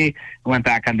quickly and went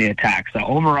back on the attack. So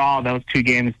overall, those two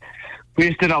games, we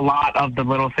just did a lot of the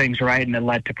little things right, and it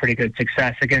led to pretty good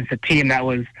success against a team that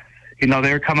was, they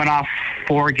were coming off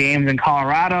 4 games in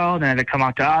Colorado, then they come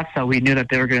out to us, so we knew that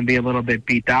they were going to be a little bit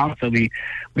beat down, so we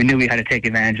knew we had to take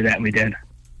advantage of that, and we did.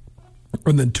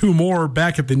 And then 2 more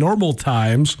back at the normal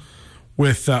times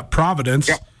with Providence,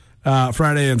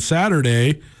 Friday and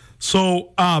Saturday.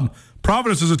 So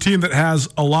Providence is a team that has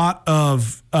a lot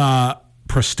of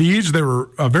prestige. They were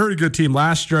a very good team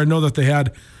last year. I know that they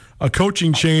had a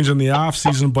coaching change in the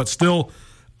offseason, but still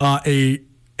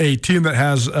a team that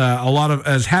has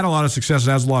had a lot of success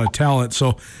and has a lot of talent.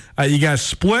 So you guys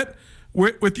split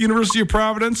with the University of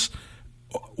Providence.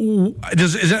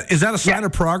 Is that a sign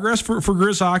of progress for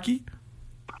Grizz hockey?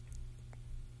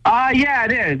 Yeah,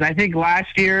 it is. I think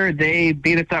last year they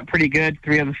beat us up pretty good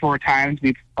 3 of the 4 times.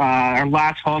 Our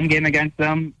last home game against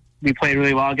them, we played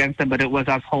really well against them, but it was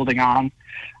us holding on.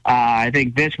 I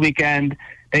think this weekend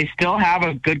they still have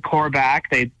a good core back.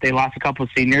 They lost a couple of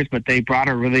seniors, but they brought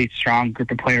a really strong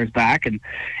group of players back, and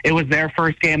it was their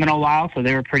first game in a while, so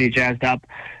they were pretty jazzed up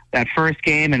that first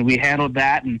game, and we handled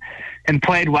that and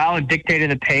played well and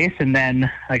dictated the pace. And then,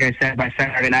 like I said, by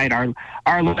Saturday night,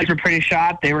 our legs were pretty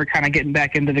shot. They were kind of getting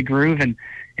back into the groove, and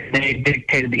they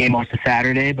dictated the game most of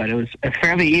Saturday. But it was a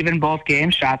fairly even both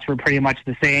games. Shots were pretty much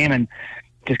the same, and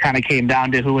just kind of came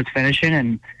down to who was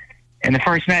finishing. And the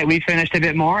first night we finished a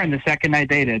bit more, and the second night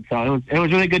they did. So it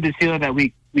was really good to see that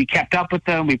we kept up with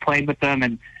them, we played with them,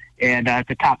 and it's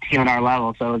a top team on our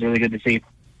level. So it was really good to see.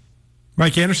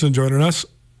 Mike Anderson joining us.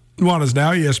 Nuanez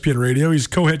Now, ESPN Radio. He's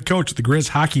co-head coach of the Grizz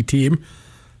hockey team.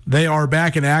 They are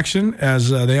back in action as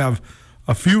they have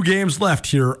a few games left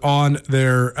here on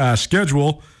their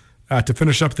schedule to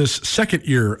finish up this second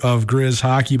year of Grizz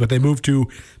hockey, but they moved to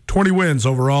 20 wins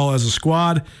overall as a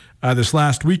squad this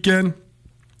last weekend.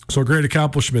 So a great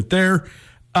accomplishment there.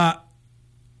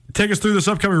 Take us through this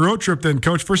upcoming road trip then,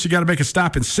 Coach. First, you got to make a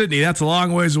stop in Sydney. That's a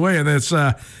long ways away, and it's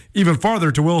even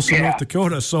farther to Wilson, North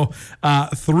Dakota. So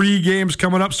 3 games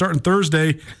coming up starting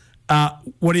Thursday.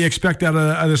 What do you expect out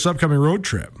of this upcoming road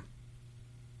trip?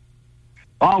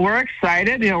 Well, we're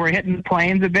excited. We're hitting the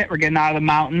plains a bit. We're getting out of the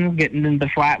mountains, getting into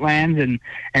the flatlands,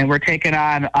 and we're taking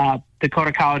on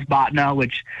Dakota College Bottineau,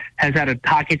 which has had a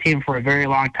hockey team for a very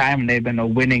long time, and they've been a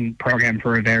winning program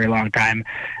for a very long time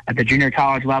at the junior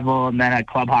college level and then at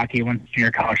club hockey once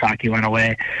junior college hockey went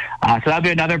away. So that'll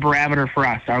be another barometer for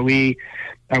us. Are we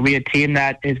a team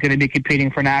that is going to be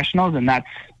competing for nationals? And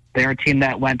they're a team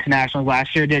that went to nationals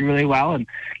last year, did really well, and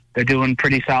they're doing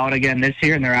pretty solid again this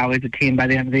year, and they're always a team by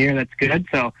the end of the year that's good.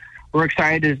 So we're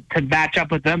excited to match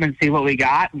up with them and see what we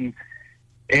got. And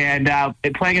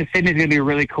playing in Sydney is going to be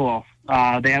really cool.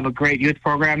 They have a great youth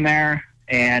program there,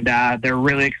 and they're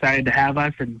really excited to have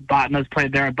us. And Bottineau's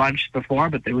played there a bunch before,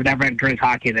 but they would never had Grizz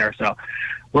hockey there. So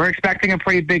we're expecting a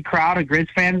pretty big crowd of Grizz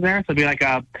fans there. So it'll be like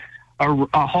a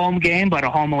home game, but a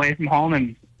home away from home,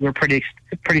 and we're pretty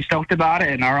stoked about it.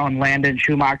 And our own Landon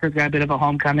Schumacher's got a bit of a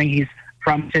homecoming. He's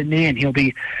from Sydney, and he'll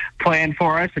be playing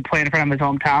for us and playing in front of his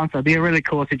hometown. So it'll be a really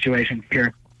cool situation for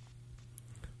sure.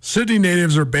 Sydney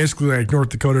natives are basically like North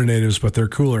Dakota natives, but they're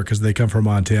cooler because they come from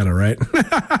Montana, right?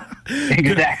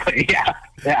 Exactly,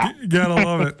 yeah. Gotta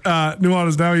love it.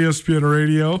 Nuanez Now, ESPN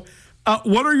Radio.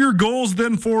 What are your goals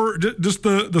then for just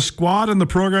the squad and the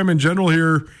program in general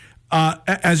here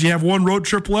as you have one road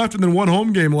trip left and then one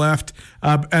home game left,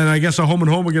 and I guess a home and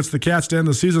home against the Cats to end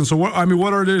the season? So what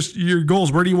are your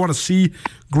goals? Where do you want to see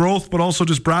growth, but also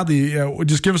just broadly,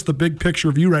 just give us the big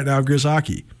picture view right now of Grizz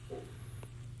hockey.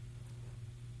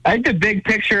 I think the big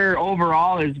picture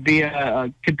overall is be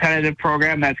a competitive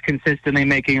program that's consistently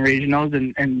making regionals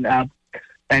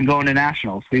and going to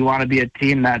nationals. We want to be a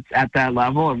team that's at that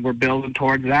level, and we're building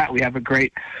towards that. We have a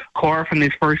great core from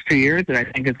these first 2 years that I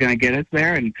think is going to get us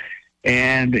there, and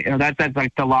that's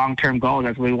like the long-term goal.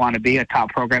 That's what we want to be, a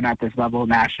top program at this level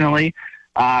nationally.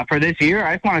 For this year,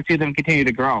 I just want to see them continue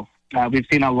to grow. We've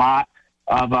seen a lot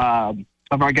of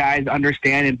of our guys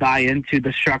understand and buy into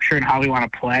the structure and how we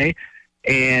want to play.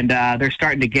 And they're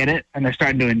starting to get it, and they're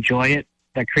starting to enjoy it.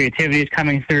 That creativity is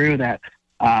coming through, that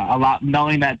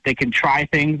knowing that they can try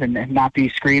things and not be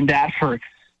screamed at for,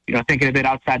 thinking a bit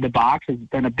outside the box has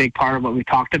been a big part of what we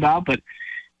talked about. But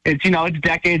it's, it's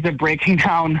decades of breaking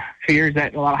down fears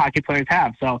that a lot of hockey players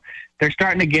have. So they're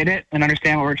starting to get it and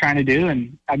understand what we're trying to do.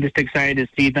 And I'm just excited to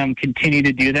see them continue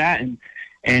to do that and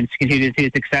continue to see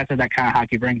the success that kind of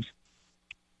hockey brings.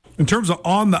 In terms of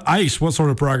on the ice, what sort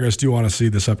of progress do you want to see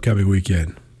this upcoming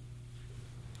weekend?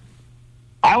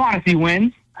 I want to see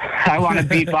wins. I want to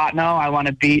beat Botno. I want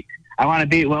to beat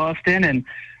Williston, and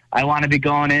I want to be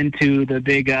going into the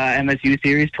big MSU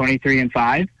series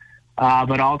 23-5.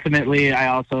 But ultimately, I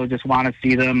also just want to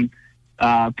see them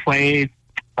play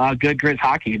good Grizz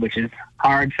hockey, which is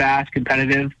hard, fast,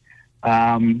 competitive,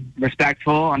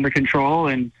 respectful, under control,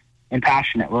 and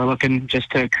passionate. We're looking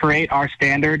just to create our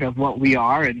standard of what we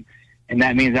are, and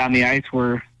that means on the ice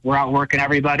we're outworking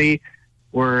everybody.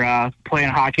 We're playing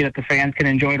hockey that the fans can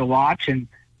enjoy to watch,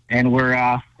 and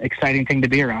we're exciting thing to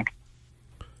be around.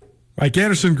 Mike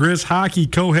Anderson, Grizz hockey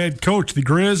co-head coach. The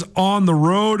Grizz on the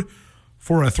road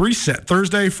for a 3-set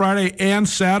Thursday, Friday, and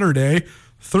Saturday.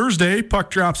 Thursday,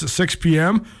 puck drops at 6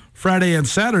 p.m. Friday and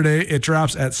Saturday, it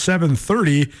drops at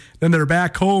 7:30. Then they're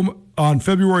back home on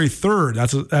February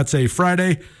 3rd. That's a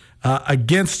Friday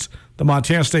against the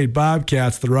Montana State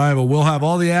Bobcats, the rival. We'll have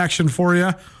all the action for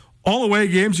you. All away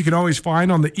games you can always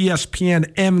find on the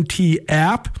ESPN MT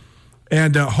app.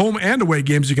 And home and away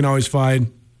games you can always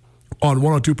find on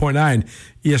 102.9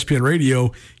 ESPN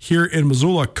Radio here in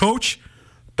Missoula. Coach,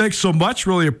 thanks so much.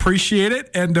 Really appreciate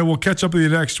it. And we'll catch up with you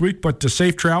next week. But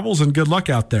safe travels and good luck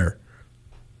out there.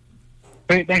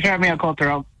 Great. Thanks for having me on,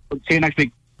 Colter. I'll see you next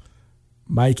week.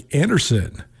 Mike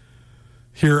Anderson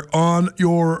here on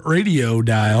your radio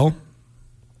dial.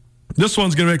 This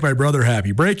one's going to make my brother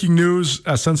happy. Breaking news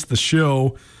since the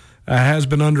show has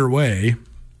been underway.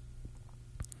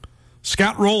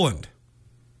 Scott Rowland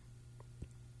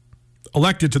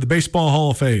elected to the Baseball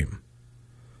Hall of Fame.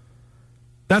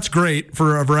 That's great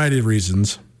for a variety of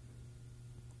reasons.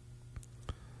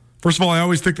 First of all, I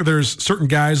always think that there's certain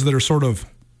guys that are sort of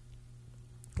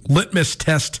litmus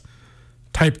test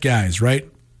type guys, right?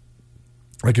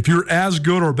 Like if you're as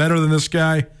good or better than this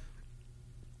guy,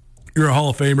 you're a Hall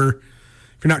of Famer.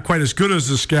 If you're not quite as good as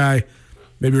this guy,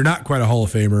 maybe you're not quite a Hall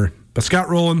of Famer. But Scott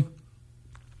Rowland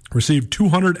received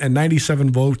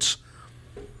 297 votes.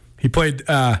 He played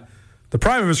the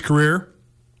prime of his career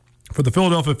for the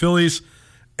Philadelphia Phillies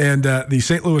and the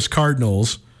St. Louis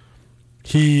Cardinals.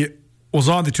 He was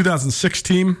on the 2006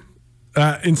 team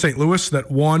in St. Louis that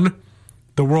won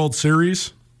the World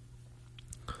Series.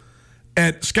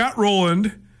 And Scott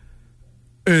Rowland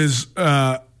is,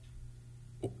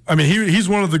 he's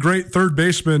one of the great third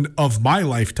basemen of my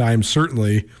lifetime,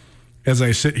 certainly, as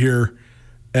I sit here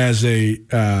as a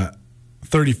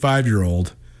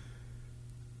 35-year-old.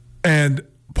 And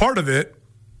part of it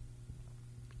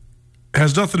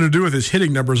has nothing to do with his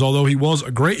hitting numbers, although he was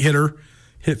a great hitter,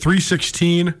 hit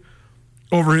 .316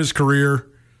 over his career.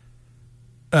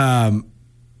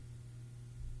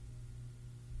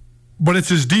 But it's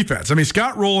his defense. I mean,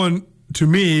 Scott Rowland, to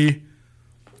me,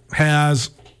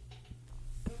 has...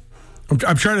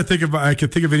 I'm trying to think if I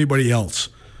could think of anybody else.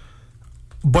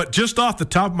 But just off the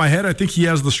top of my head, I think he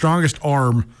has the strongest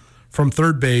arm from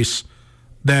third base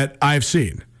that I've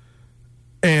seen.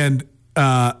 And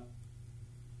that's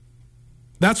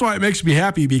why it makes me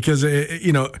happy because,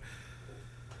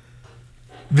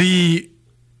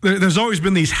 there's always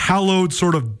been these hallowed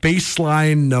sort of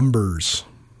baseline numbers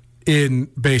in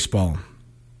baseball.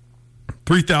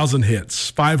 3,000 hits,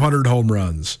 500 home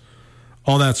runs,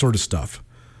 all that sort of stuff.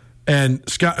 And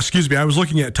Scott, I was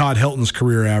looking at Todd Helton's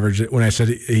career average when I said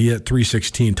he hit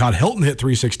 .316. Todd Helton hit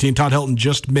 .316. Todd Helton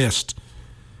just missed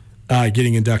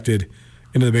getting inducted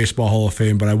into the Baseball Hall of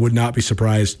Fame, but I would not be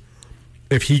surprised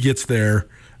if he gets there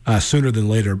sooner than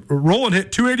later. Rowland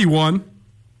hit .281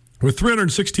 with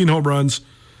 316 home runs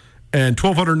and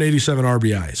 1,287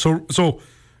 RBI. So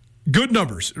good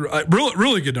numbers, really,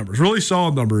 really good numbers, really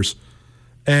solid numbers.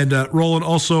 And Rowland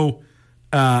also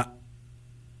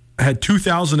had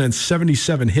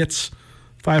 2,077 hits,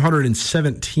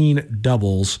 517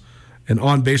 doubles, an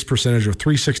on-base percentage of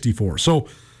 .364. So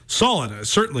solid,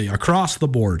 certainly, across the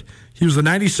board. He was the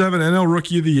 97 NL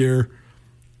Rookie of the Year,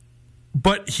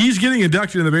 but he's getting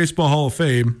inducted in the Baseball Hall of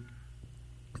Fame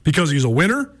because he's a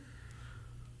winner,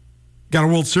 got a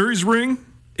World Series ring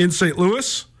in St.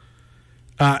 Louis.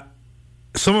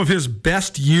 Some of his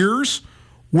best years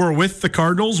were with the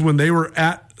Cardinals when they were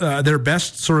at their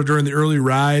best sort of during the early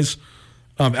rise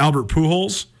of Albert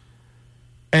Pujols.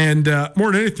 And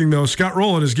more than anything, though, Scott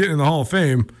Rowland is getting in the Hall of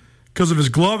Fame because of his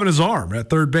glove and his arm at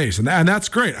third base. And that's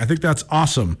great. I think that's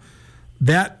awesome.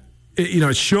 That,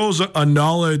 it shows a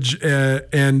knowledge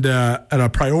and a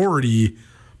priority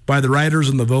by the writers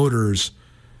and the voters.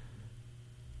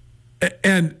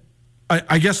 And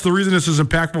I guess the reason this is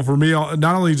impactful for me,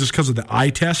 not only just because of the eye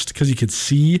test, because you could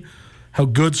see how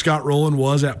good Scott Rowland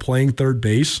was at playing third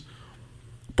base,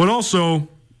 but also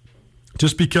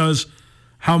just because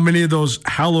how many of those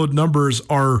hallowed numbers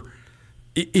are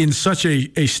in such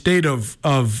a state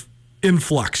of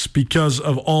influx because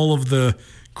of all of the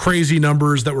crazy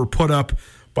numbers that were put up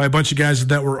by a bunch of guys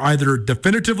that were either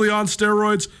definitively on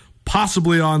steroids,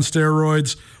 possibly on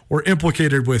steroids, or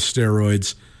implicated with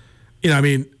steroids.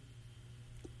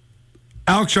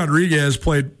 Alex Rodriguez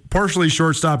played partially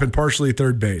shortstop and partially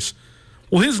third base.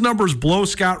 Well, his numbers blow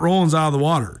Scott Rowland's out of the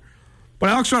water. But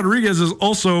Alex Rodriguez is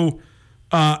also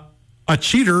a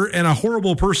cheater and a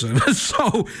horrible person.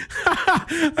 So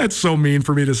that's so mean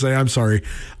for me to say. I'm sorry.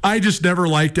 I just never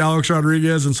liked Alex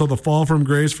Rodriguez, and so the fall from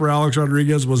grace for Alex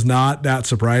Rodriguez was not that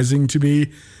surprising to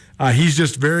me. He's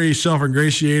just very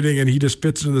self-ingratiating, and he just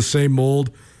fits into the same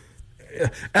mold.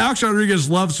 Alex Rodriguez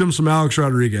loves him some Alex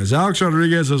Rodriguez. Alex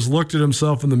Rodriguez has looked at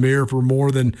himself in the mirror for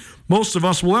more than most of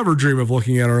us will ever dream of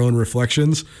looking at our own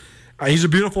reflections. He's a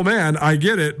beautiful man. I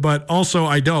get it, but also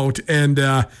I don't. And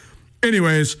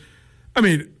anyways,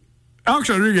 Alex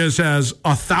Rodriguez has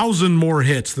 1,000 more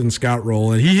hits than Scott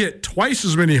Rowland. He hit twice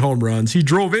as many home runs. He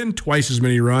drove in twice as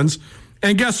many runs.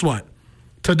 And guess what?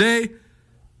 Today,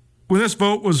 when this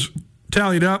vote was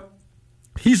tallied up,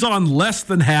 he's on less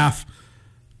than half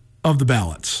of the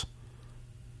ballots.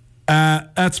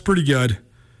 That's pretty good.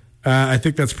 I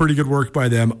think that's pretty good work by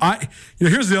them.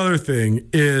 Here's the other thing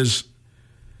is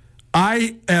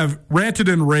I have ranted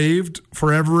and raved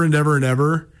forever and ever and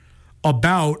ever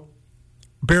about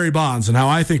Barry Bonds and how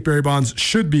I think Barry Bonds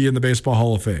should be in the Baseball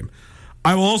Hall of Fame.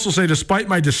 I will also say, despite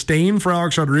my disdain for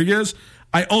Alex Rodriguez,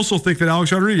 I also think that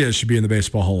Alex Rodriguez should be in the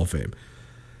Baseball Hall of Fame.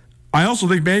 I also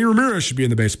think Manny Ramirez should be in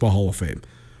the Baseball Hall of Fame.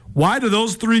 Why do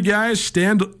those three guys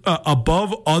stand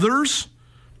above others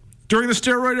during the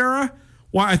steroid era?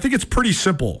 Why? I think it's pretty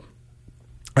simple.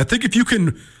 I think if you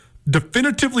can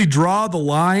definitively draw the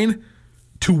line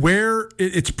to where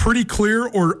it's pretty clear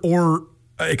or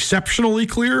exceptionally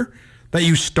clear that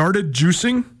you started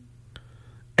juicing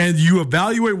and you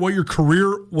evaluate what your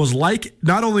career was like,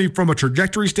 not only from a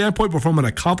trajectory standpoint, but from an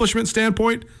accomplishment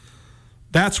standpoint,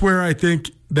 that's where I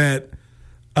think that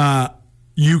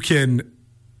you can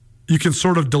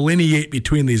sort of delineate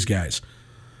between these guys.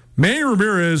 Manny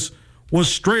Ramirez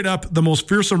was straight up the most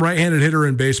fearsome right-handed hitter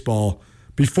in baseball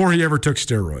before he ever took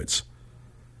steroids.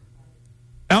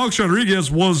 Alex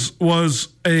Rodriguez was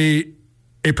a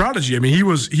prodigy. He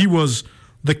was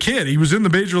the kid. He was in the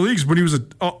major leagues when he was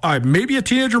maybe a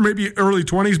teenager, maybe early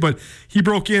 20s, but he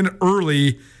broke in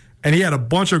early, and he had a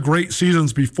bunch of great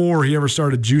seasons before he ever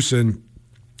started juicing.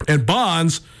 And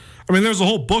Bonds, there's a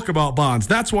whole book about Bonds.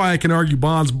 That's why I can argue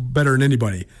Bonds better than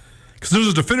anybody. Because there's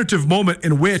a definitive moment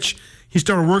in which he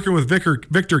started working with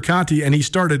Victor Conti and he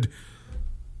started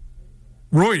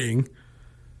roiding.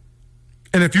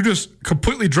 And if you just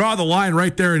completely draw the line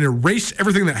right there and erase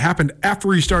everything that happened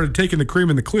after he started taking the cream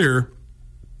in the clear,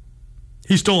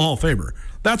 he's still a Hall of Famer.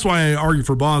 That's why I argue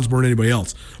for Bonds more than anybody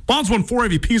else. Bonds won 4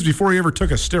 MVPs before he ever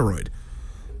took a steroid.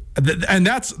 And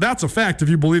that's a fact if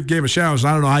you believe Game of Shadows.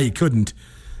 I don't know how you couldn't.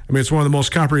 It's one of the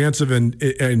most comprehensive and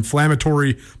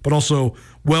inflammatory, but also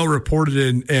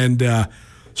well-reported and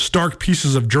stark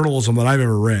pieces of journalism that I've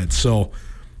ever read. So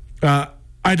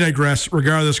I digress.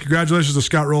 Regardless, congratulations to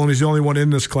Scott Rowland. He's the only one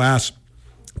in this class.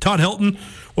 Todd Helton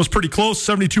was pretty close,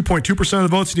 72.2% of the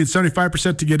votes. He needed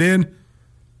 75% to get in.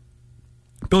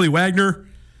 Billy Wagner,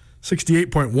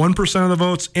 68.1% of the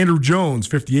votes. Andrew Jones,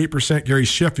 58%. Gary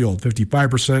Sheffield,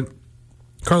 55%.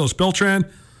 Carlos Beltran,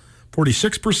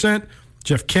 46%.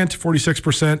 Jeff Kent,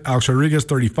 46%. Alex Rodriguez,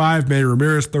 35%. Manny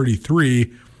Ramirez,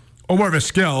 33%. Omar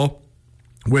Vizquel,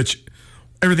 which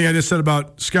everything I just said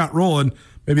about Scott Rowland,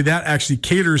 maybe that actually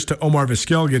caters to Omar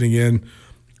Vizquel getting in.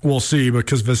 We'll see,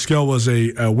 because Vizquel was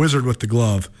a wizard with the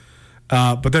glove.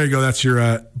 But there you go. That's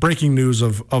your breaking news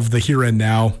of the here and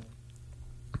now.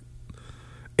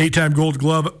 8-time Gold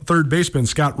Glove third baseman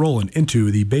Scott Rowland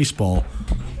into the Baseball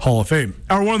Hall of Fame.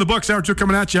 Hour 1 of the Bucks, Hour 2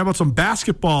 coming at you. How about some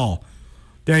basketball?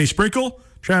 Danny Sprinkle,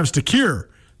 Travis DeCuire.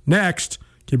 Next,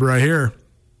 keep it right here.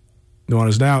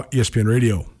 Nuanez Now, ESPN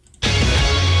Radio.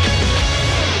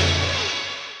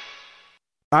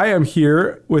 I am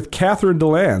here with Catherine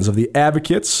DeLands of the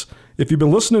Advocates. If you've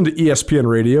been listening to ESPN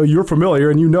Radio, you're familiar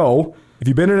and you know If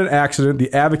you've been in an accident,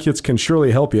 the Advocates can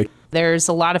surely help you. There's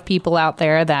a lot of people out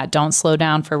there that don't slow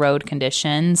down for road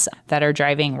conditions, that are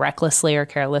driving recklessly or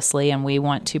carelessly, and we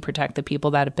want to protect the people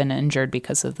that have been injured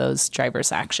because of those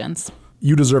drivers' actions.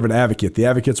 You deserve an advocate. The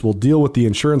Advocates will deal with the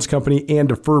insurance company and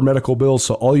defer medical bills,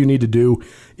 so all you need to do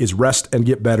is rest and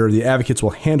get better. The Advocates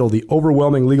will handle the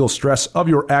overwhelming legal stress of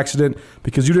your accident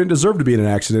because you didn't deserve to be in an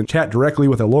accident. Chat directly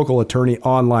with a local attorney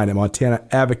online at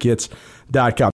MontanaAdvocates.com.